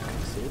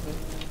 seriously?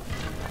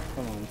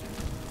 Come on.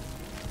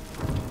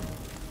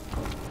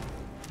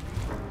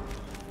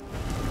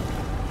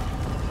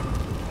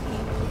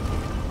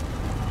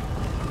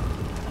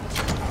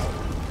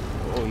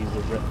 Oh, he's a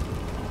red.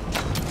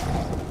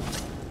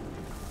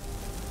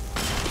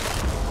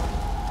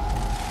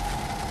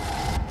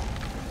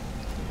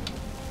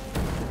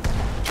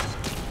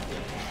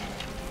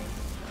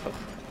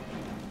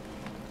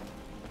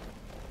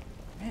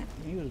 Man,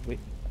 he was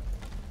waiting.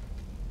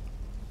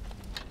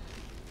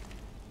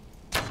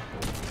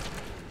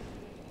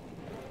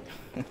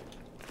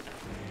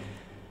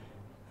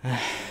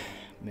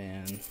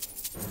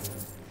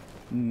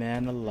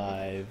 Man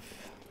alive,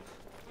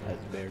 as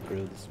Bear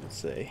Grylls would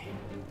say.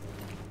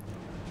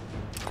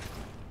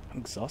 I'm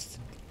exhausted.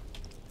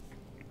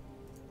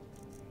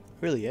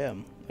 Really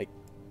am. Like,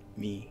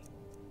 me.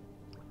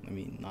 I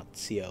mean, not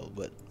CL,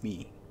 but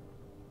me.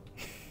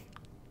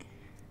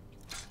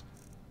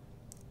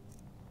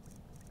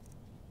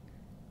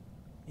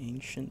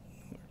 Ancient...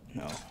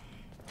 no.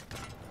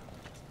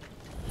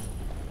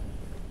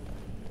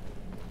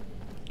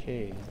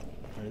 Okay,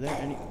 are there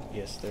any...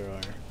 yes, there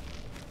are.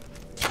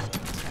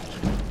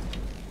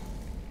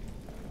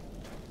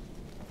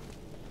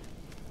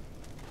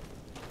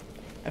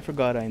 I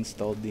forgot I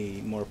installed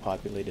the more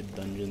populated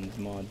dungeons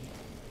mod,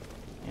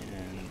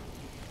 and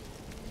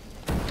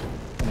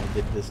when I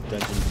did this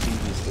dungeon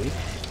previously,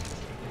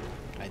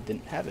 I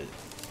didn't have it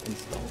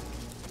installed.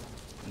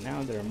 And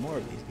now there are more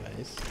of these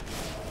guys.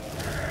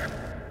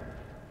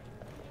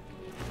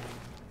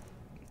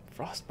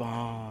 Frost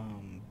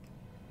bomb.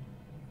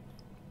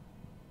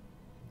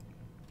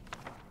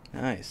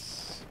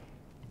 Nice.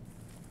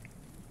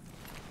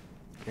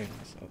 Bring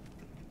this up.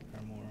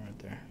 There are more right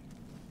there.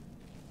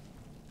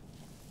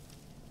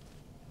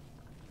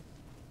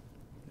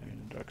 They're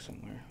in the dark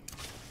somewhere.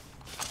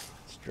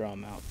 Let's draw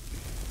them out.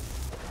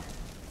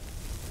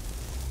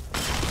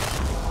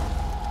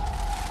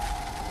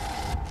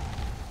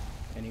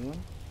 Anyone?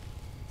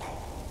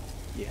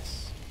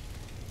 Yes.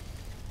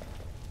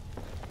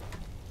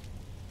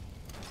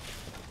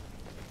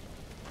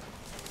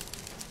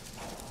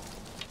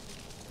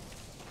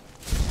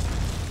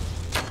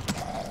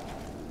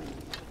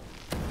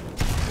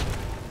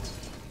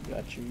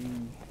 Got you.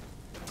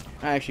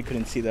 I actually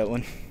couldn't see that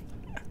one.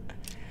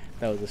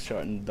 That was a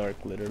shot in the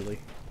dark, literally.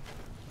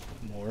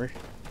 More.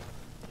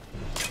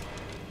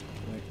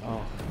 Like,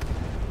 oh.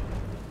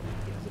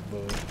 He has a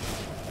bow.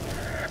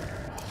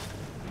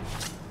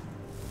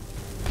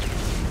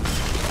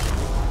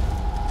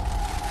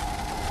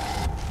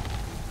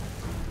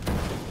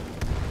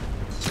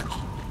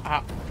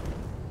 Ah.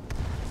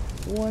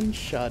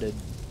 One-shotted.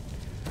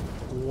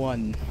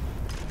 One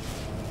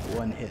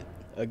hit.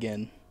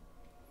 Again.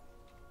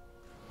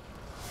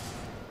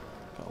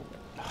 Oh.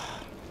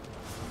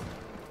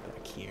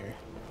 Back here.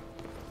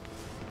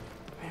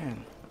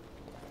 Man.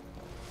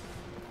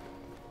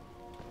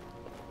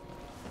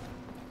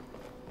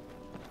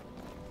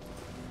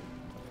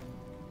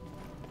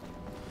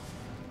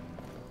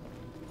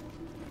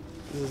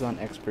 This is on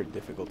expert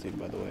difficulty,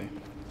 by the way,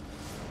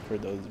 for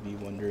those of you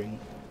wondering.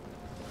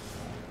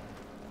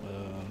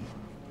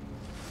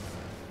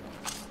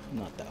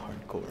 Not that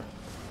hardcore.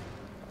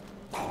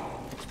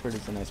 Expert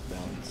is a nice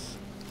balance.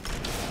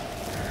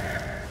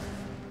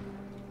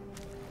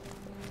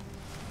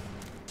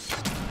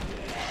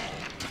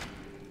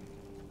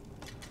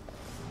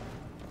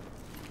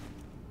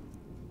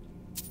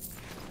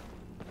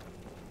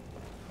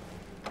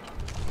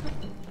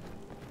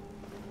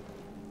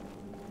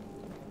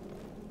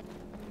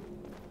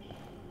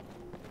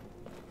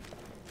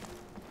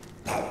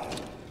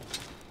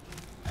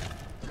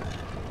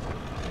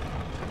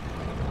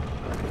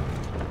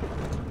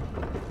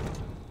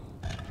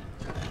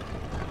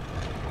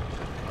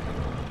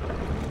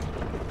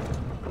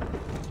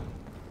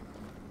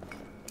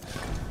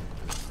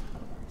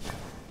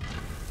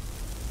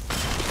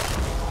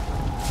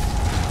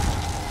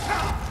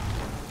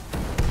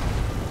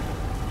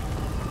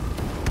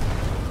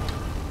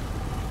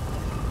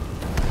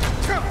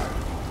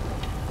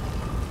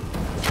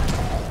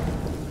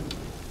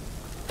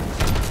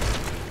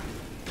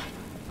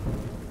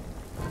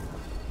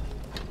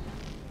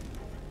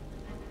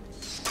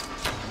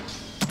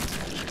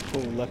 Oh,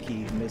 lucky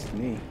he missed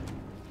me.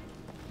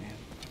 Man.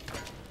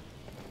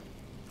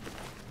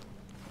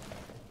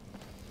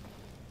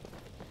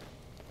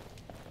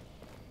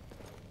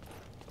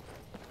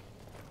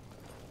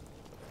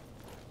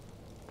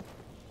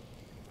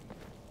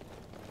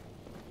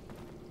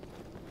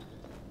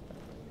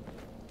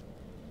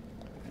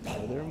 I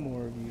know there are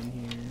more of you in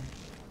here.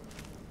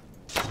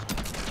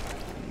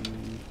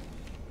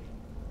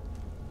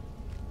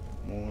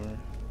 More.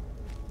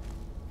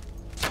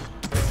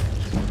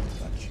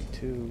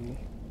 Two.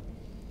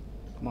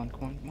 Come on,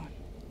 come on, come on.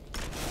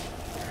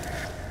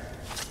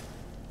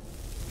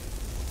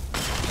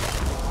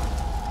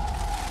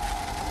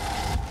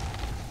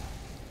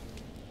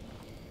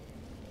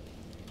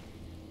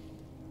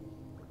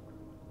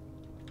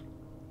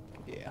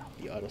 Yeah,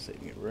 the auto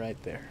saving it right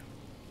there.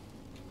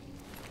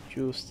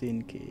 Just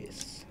in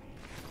case.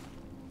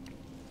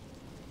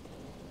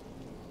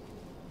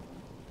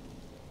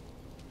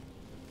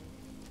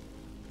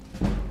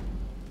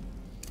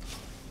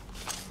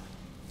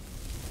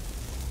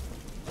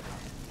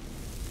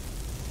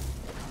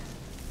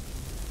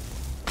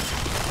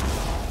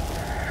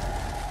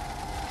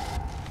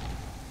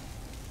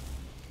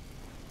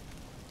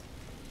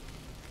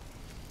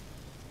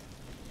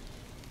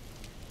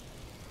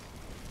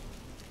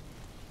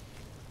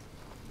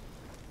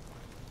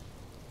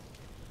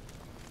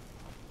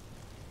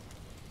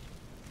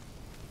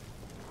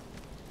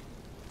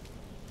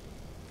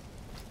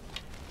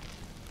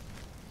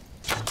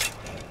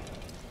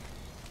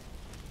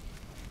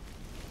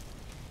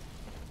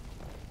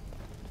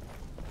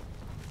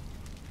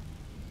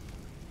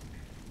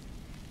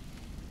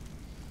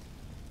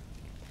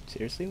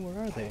 Seriously,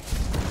 where are they?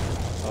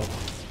 Oh.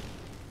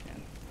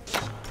 Man.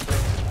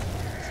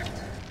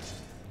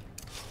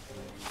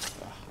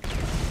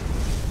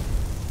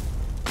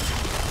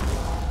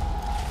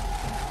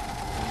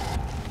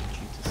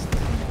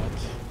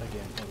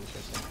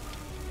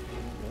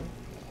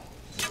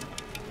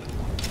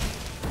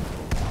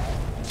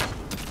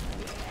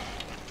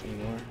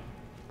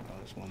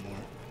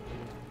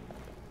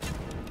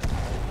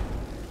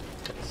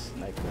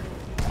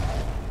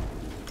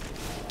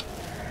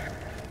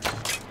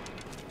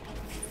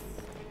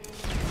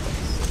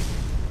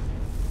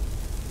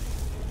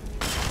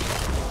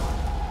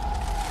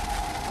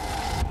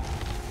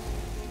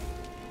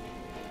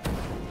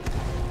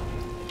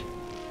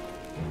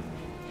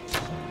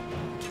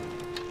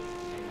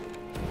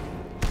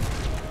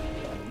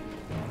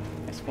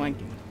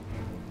 flanking.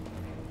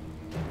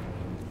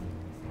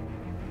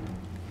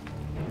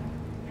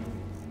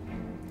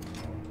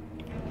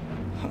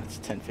 Oh, it's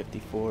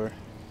 10:54.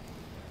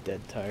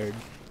 Dead tired.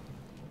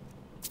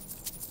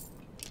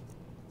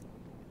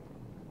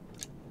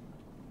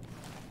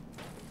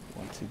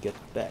 Want to get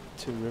back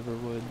to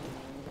Riverwood.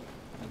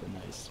 Have a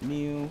nice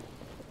meal.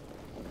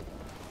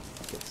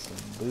 Get some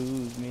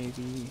booze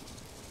maybe.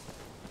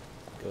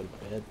 Go to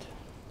bed.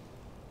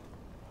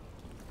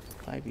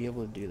 Will I be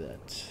able to do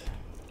that?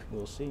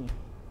 We'll see.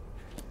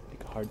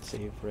 Make a hard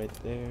save right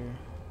there.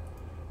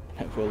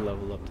 I will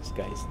level up. This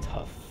guy's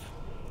tough.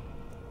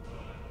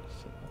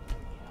 So,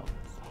 health.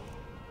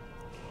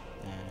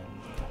 And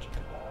magic.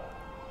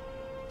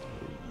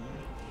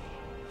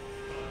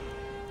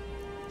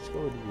 Let's go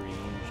with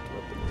ranged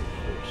weaponry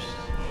first.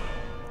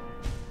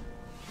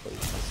 At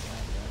least let's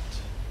have that.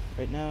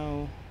 Right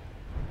now,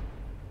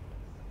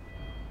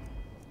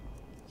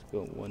 let's go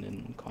one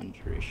in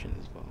conjuration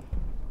as well.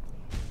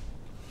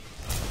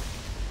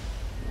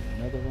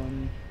 Another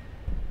one.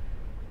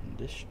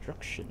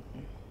 Destruction.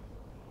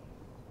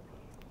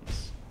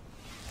 Yes.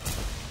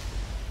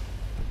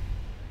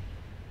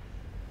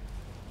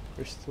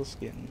 Crystal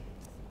skin.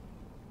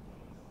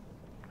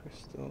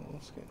 Crystal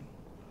skin.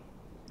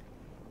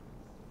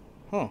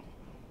 Huh.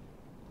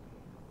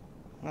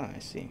 Ah, I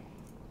see.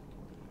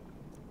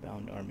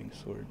 Bound arming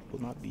sword.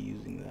 Will not be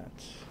using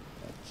that.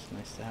 That's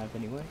nice to have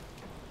anyway.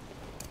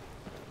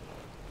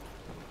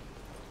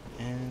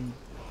 And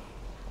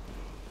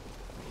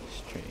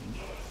strange.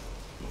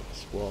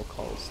 This wall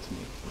calls to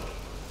me.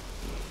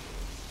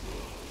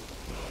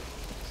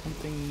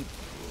 Something.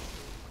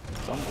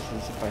 It's almost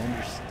as if I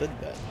understood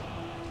that.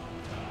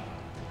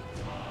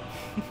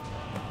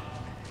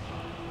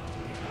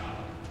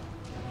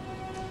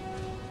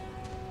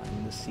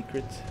 I'm the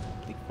secret.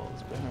 Bleak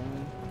falls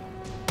behind.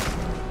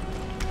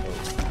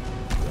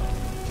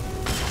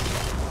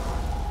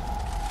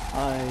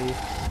 Hi.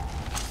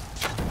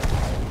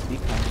 Be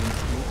kind to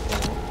me.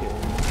 Oh, kill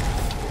me.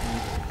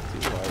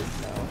 Too hard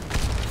now.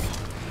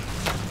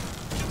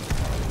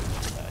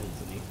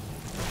 Isn't he?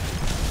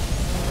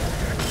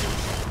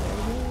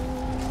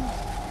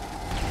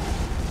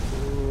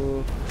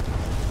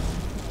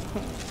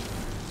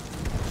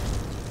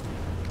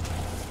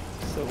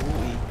 So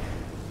weak.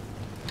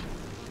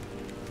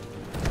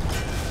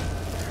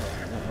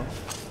 No.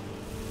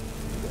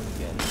 Go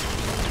again.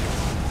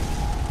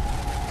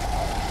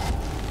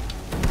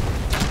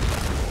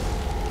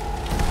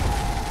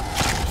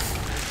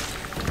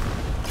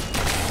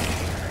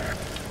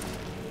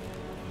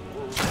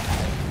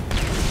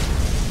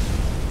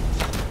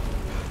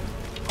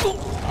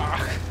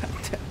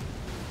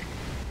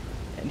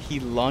 He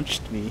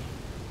launched me.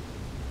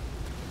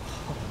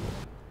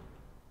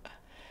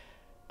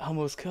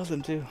 Almost killed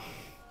him too.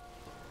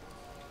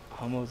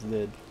 Almost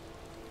did.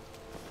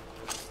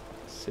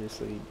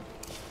 Seriously.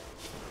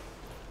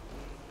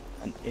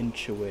 An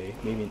inch away,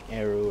 maybe an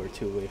arrow or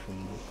two away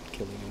from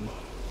killing him.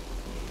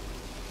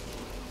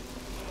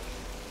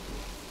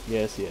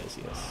 Yes, yes,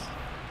 yes.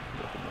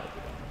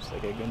 It's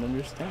like I can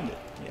understand it.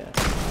 Yeah.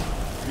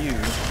 You.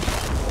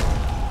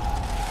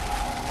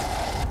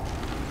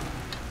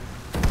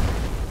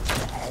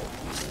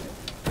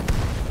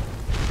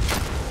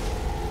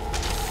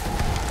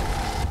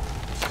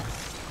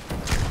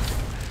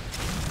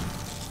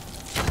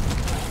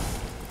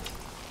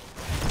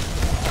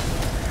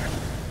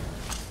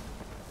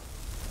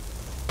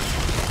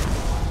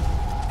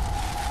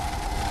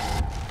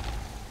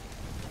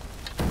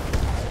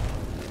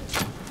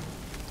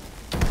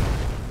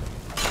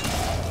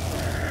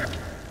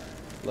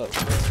 Look.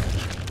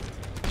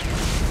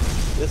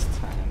 This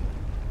time,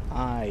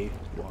 I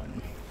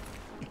won.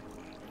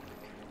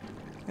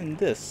 And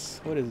this,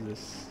 what is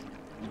this?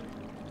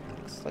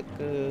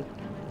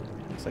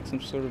 Looks like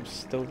some sort of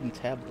stolen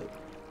tablet.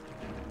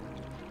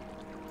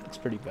 It's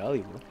pretty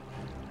valuable.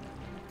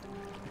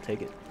 I'll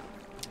take it.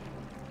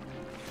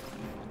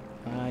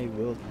 I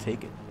will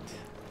take it.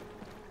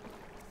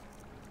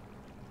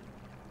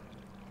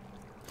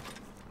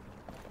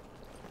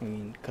 I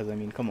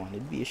mean, come on,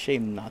 it'd be a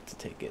shame not to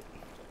take it.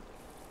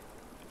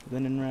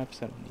 Linen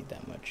wraps, I don't need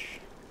that much.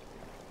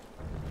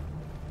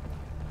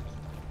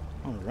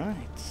 Alright.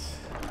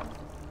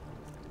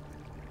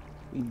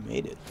 We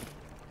made it.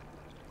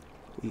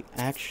 We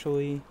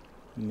actually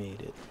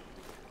made it.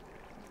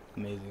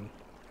 Amazing.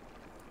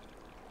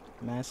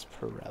 Mass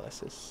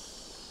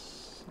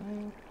paralysis.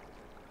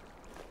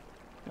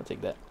 I'll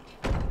take that.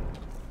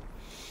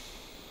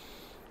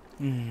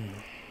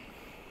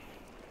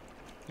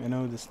 I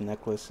know this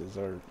necklace is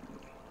our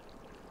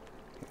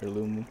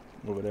heirloom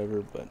or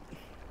whatever, but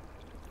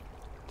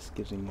this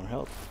gives me more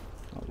health.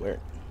 I'll wear it.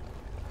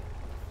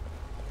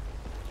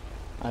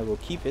 I will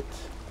keep it,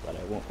 but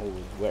I won't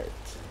always wear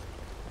it.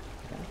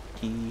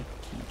 Okay.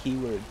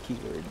 Keyword. Put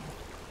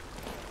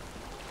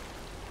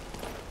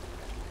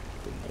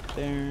it right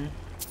there.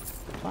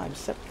 5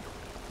 septic.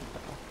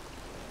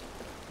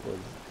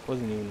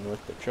 Wasn't even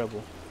worth the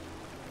trouble.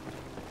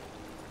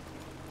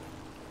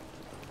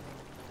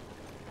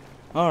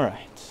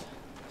 Alright,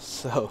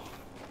 so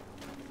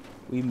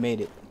we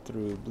made it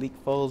through Bleak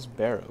Falls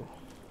Barrow.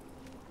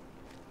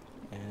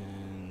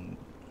 And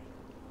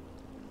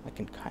I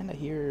can kind of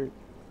hear...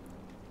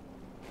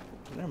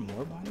 Is there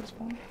more behind this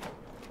one?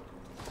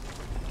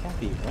 Can't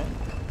be, right?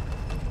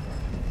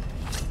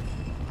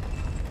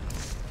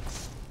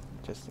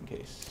 Just in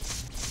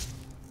case.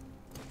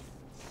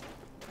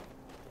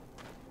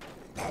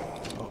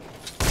 Oh.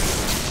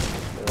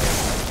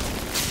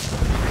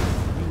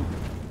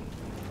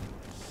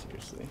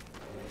 Seriously.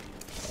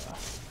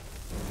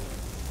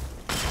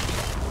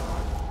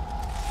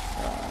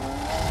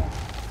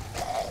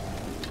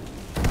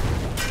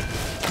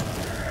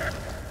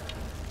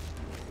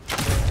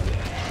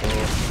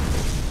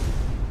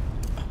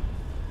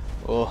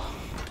 Oh,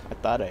 I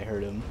thought I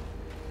heard him.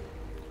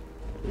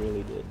 I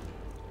really did.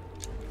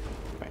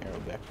 My arrow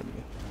back from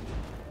you.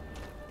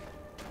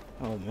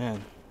 Oh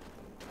man.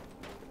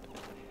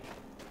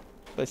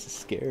 This is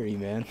scary,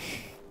 man.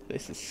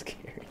 This is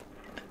scary.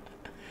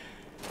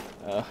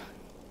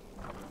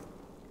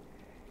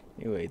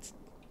 Anyway, it's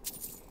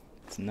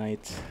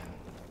night.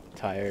 I'm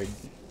tired.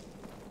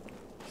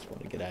 Just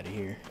want to get out of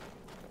here.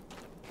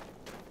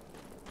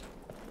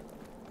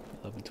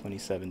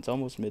 11:27. It's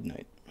almost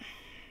midnight.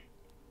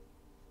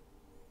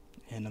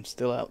 And I'm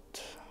still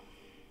out.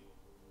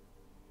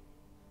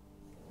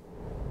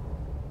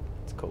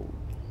 It's cold.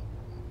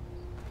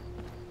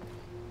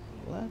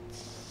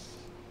 Let's...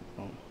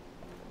 Oh.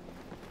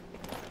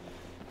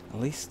 At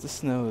least the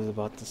snow is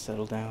about to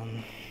settle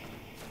down.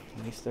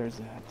 At least there's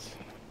that.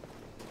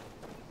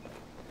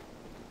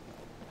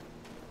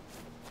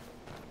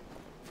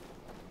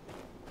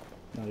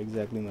 Not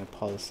exactly my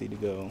policy to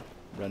go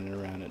running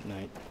around at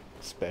night,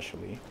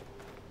 especially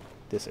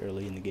this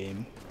early in the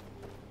game.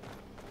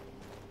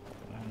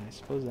 And I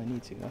suppose I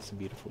need to. That's a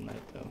beautiful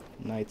night, though.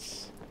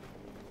 Nights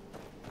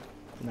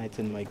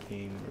in my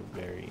game are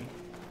very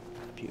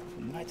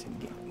beautiful. Nights in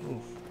game.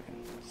 Oof,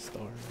 man.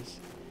 Stars.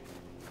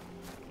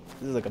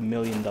 This is like $1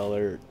 million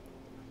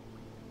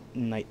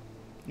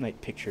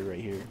night picture right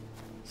here.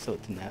 Sell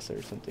it to NASA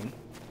or something.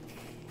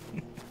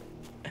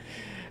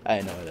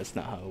 I know that's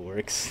not how it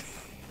works.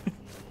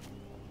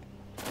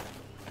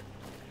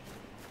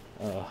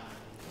 Oh,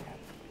 man.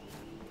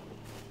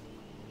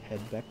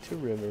 Head back to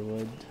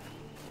Riverwood.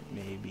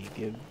 Maybe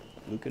give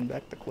Lucan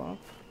back the clock.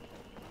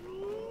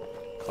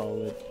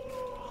 Call it.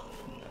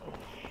 No.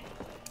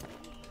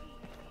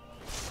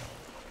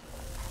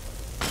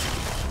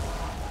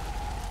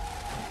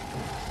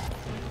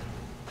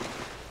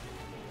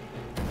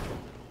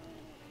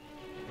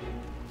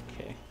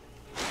 Okay.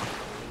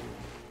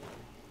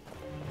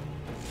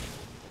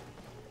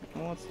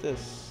 Oh, what's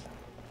this?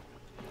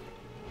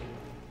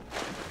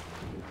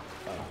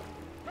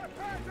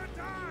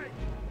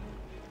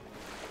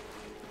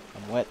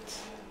 I'm wet.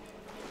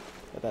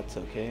 But that's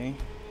okay,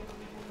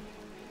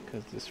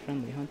 because this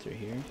friendly hunter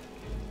here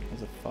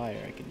has a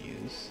fire I can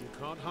use. You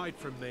can't hide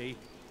from me.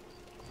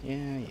 Yeah,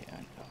 I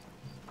know.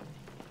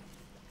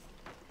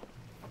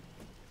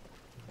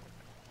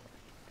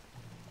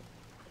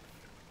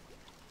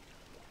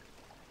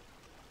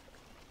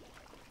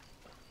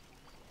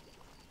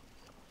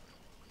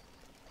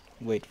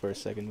 Wait for a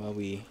second while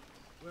we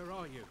Where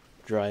are you?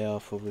 dry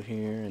off over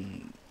here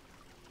and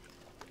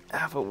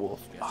have a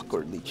wolf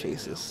awkwardly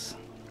chase us.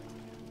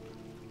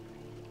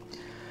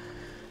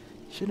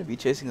 Shouldn't be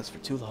chasing us for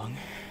too long,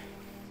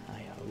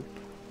 I hope.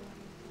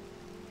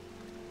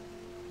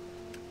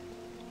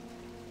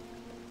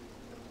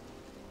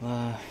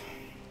 Oh,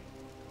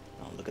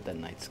 look at that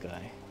night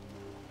sky.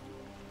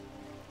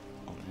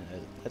 Oh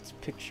man, that's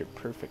picture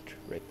perfect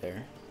right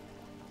there.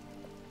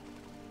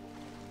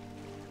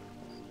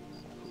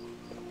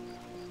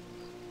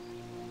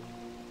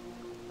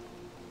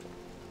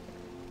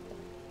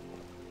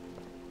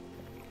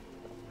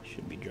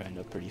 Should be drying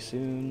up pretty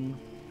soon.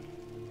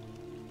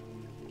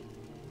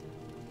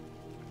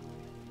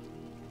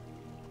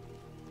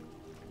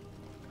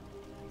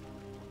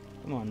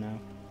 Come on now.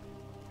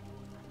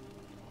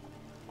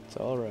 It's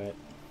alright.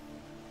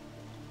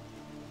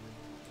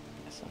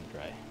 Yes, I'm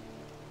dry.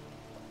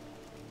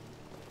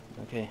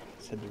 Okay,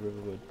 let's head to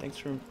Riverwood. Thanks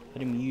for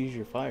letting me use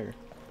your fire,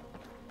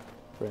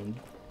 friend.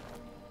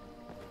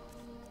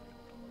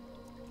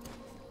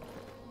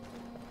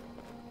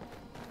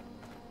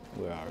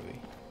 Where are we?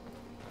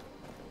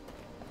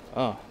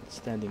 Oh,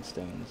 standing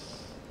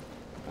stones.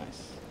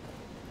 Nice.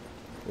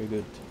 Very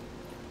good.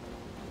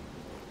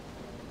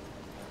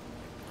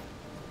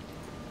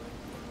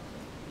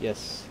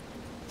 Yes,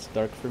 it's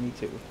dark for me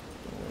too.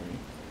 Don't worry.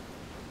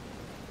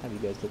 Have you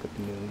guys look at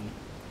the moon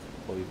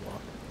while we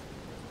walk.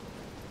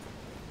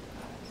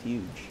 It's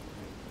huge.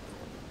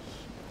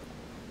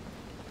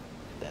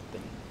 That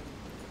thing.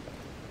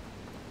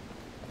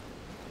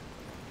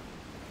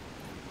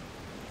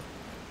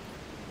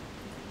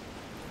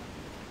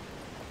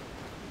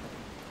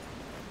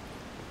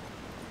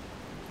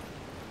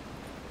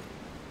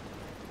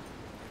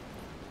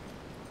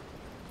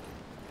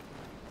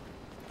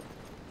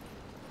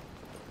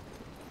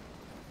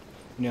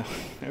 You know,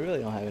 I really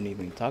don't have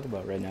anything to talk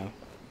about right now,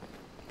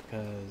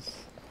 because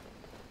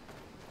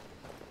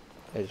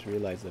I just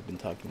realized I've been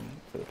talking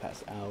for the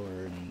past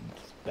hour and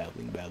just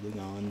babbling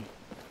on.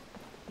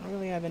 I don't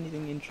really have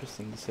anything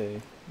interesting to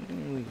say.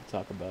 Nothing really to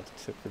talk about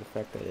except for the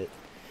fact that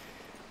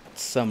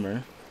it's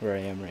summer where I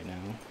am right now.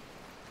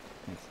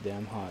 And it's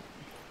damn hot.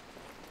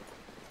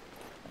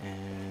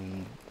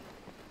 And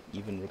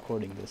even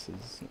recording this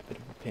is a bit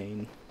of a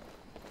pain.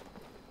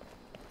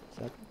 Is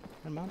that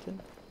a mountain?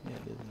 Yeah,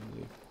 it is, I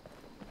believe.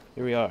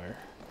 Here we are.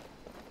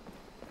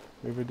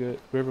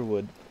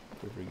 Riverwood.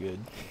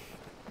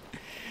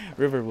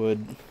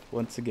 Riverwood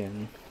once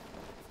again.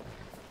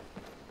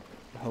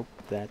 Hope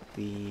that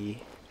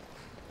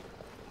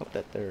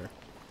they're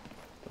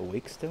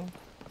awake still.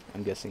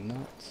 I'm guessing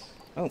not.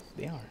 Oh,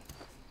 they are.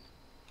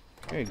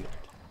 Very good.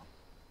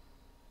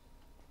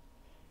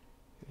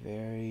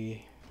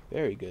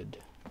 Very good,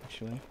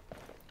 actually.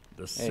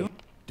 Hey.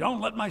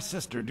 Don't let my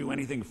sister do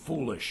anything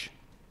foolish.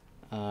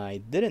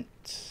 I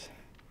didn't.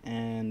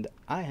 And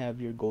I have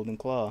your golden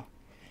claw.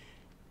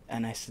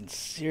 And I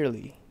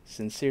sincerely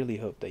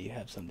hope that you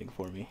have something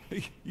for me.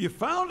 You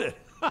found it!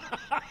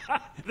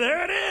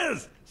 There it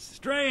is!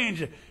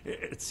 Strange.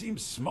 It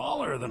seems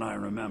smaller than I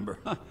remember.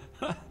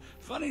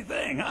 Funny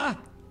thing, huh?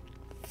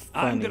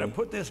 Funny. I'm gonna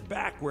put this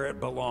back where it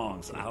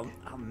belongs. I'll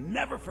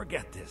never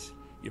forget this.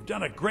 You've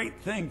done a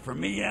great thing for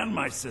me and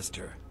my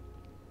sister.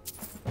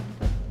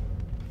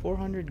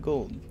 400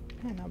 gold.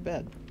 Yeah, not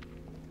bad.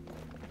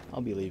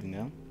 I'll be leaving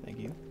now. Thank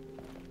you.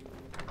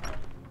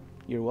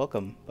 You're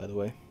welcome, by the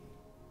way.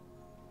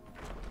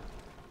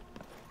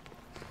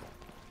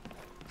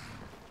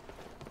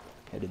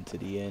 Head into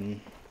the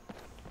inn.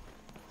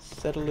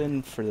 Settle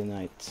in for the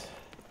night.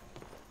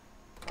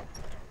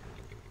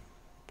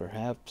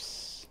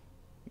 Perhaps,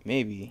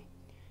 maybe,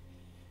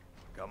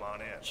 Come on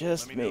in.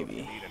 just Let me know if you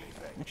maybe. need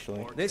anything.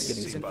 Actually, This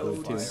getting is some an food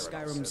ode too. to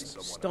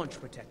Skyrim's staunch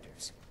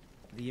protectors,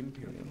 the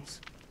Imperials.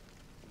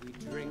 We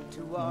drink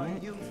to our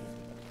youth,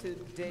 to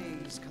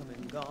days come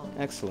and gone.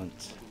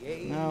 Excellent. The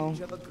age Now of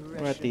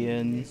we're at the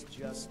aggression inn. is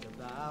just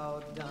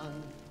about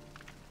done.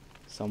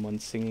 Someone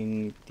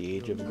singing "The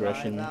Age of Drive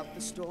Aggression." out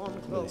the storm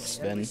Really, cloaks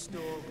Sven. and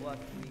restore what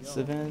we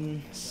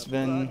own.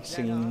 Sven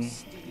singing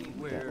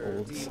that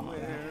old song.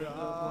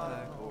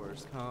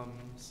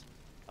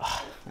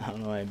 I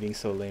don't know why I'm being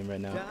so lame right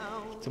now.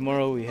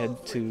 Tomorrow we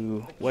head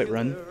to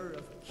Whiterun.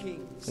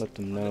 Let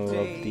them know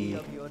of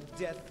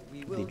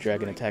the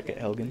dragon attack at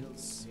Helgen.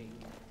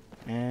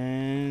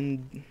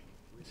 And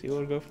see where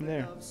we'll go from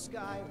there.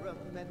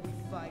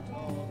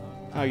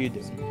 How are you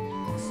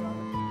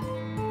doing?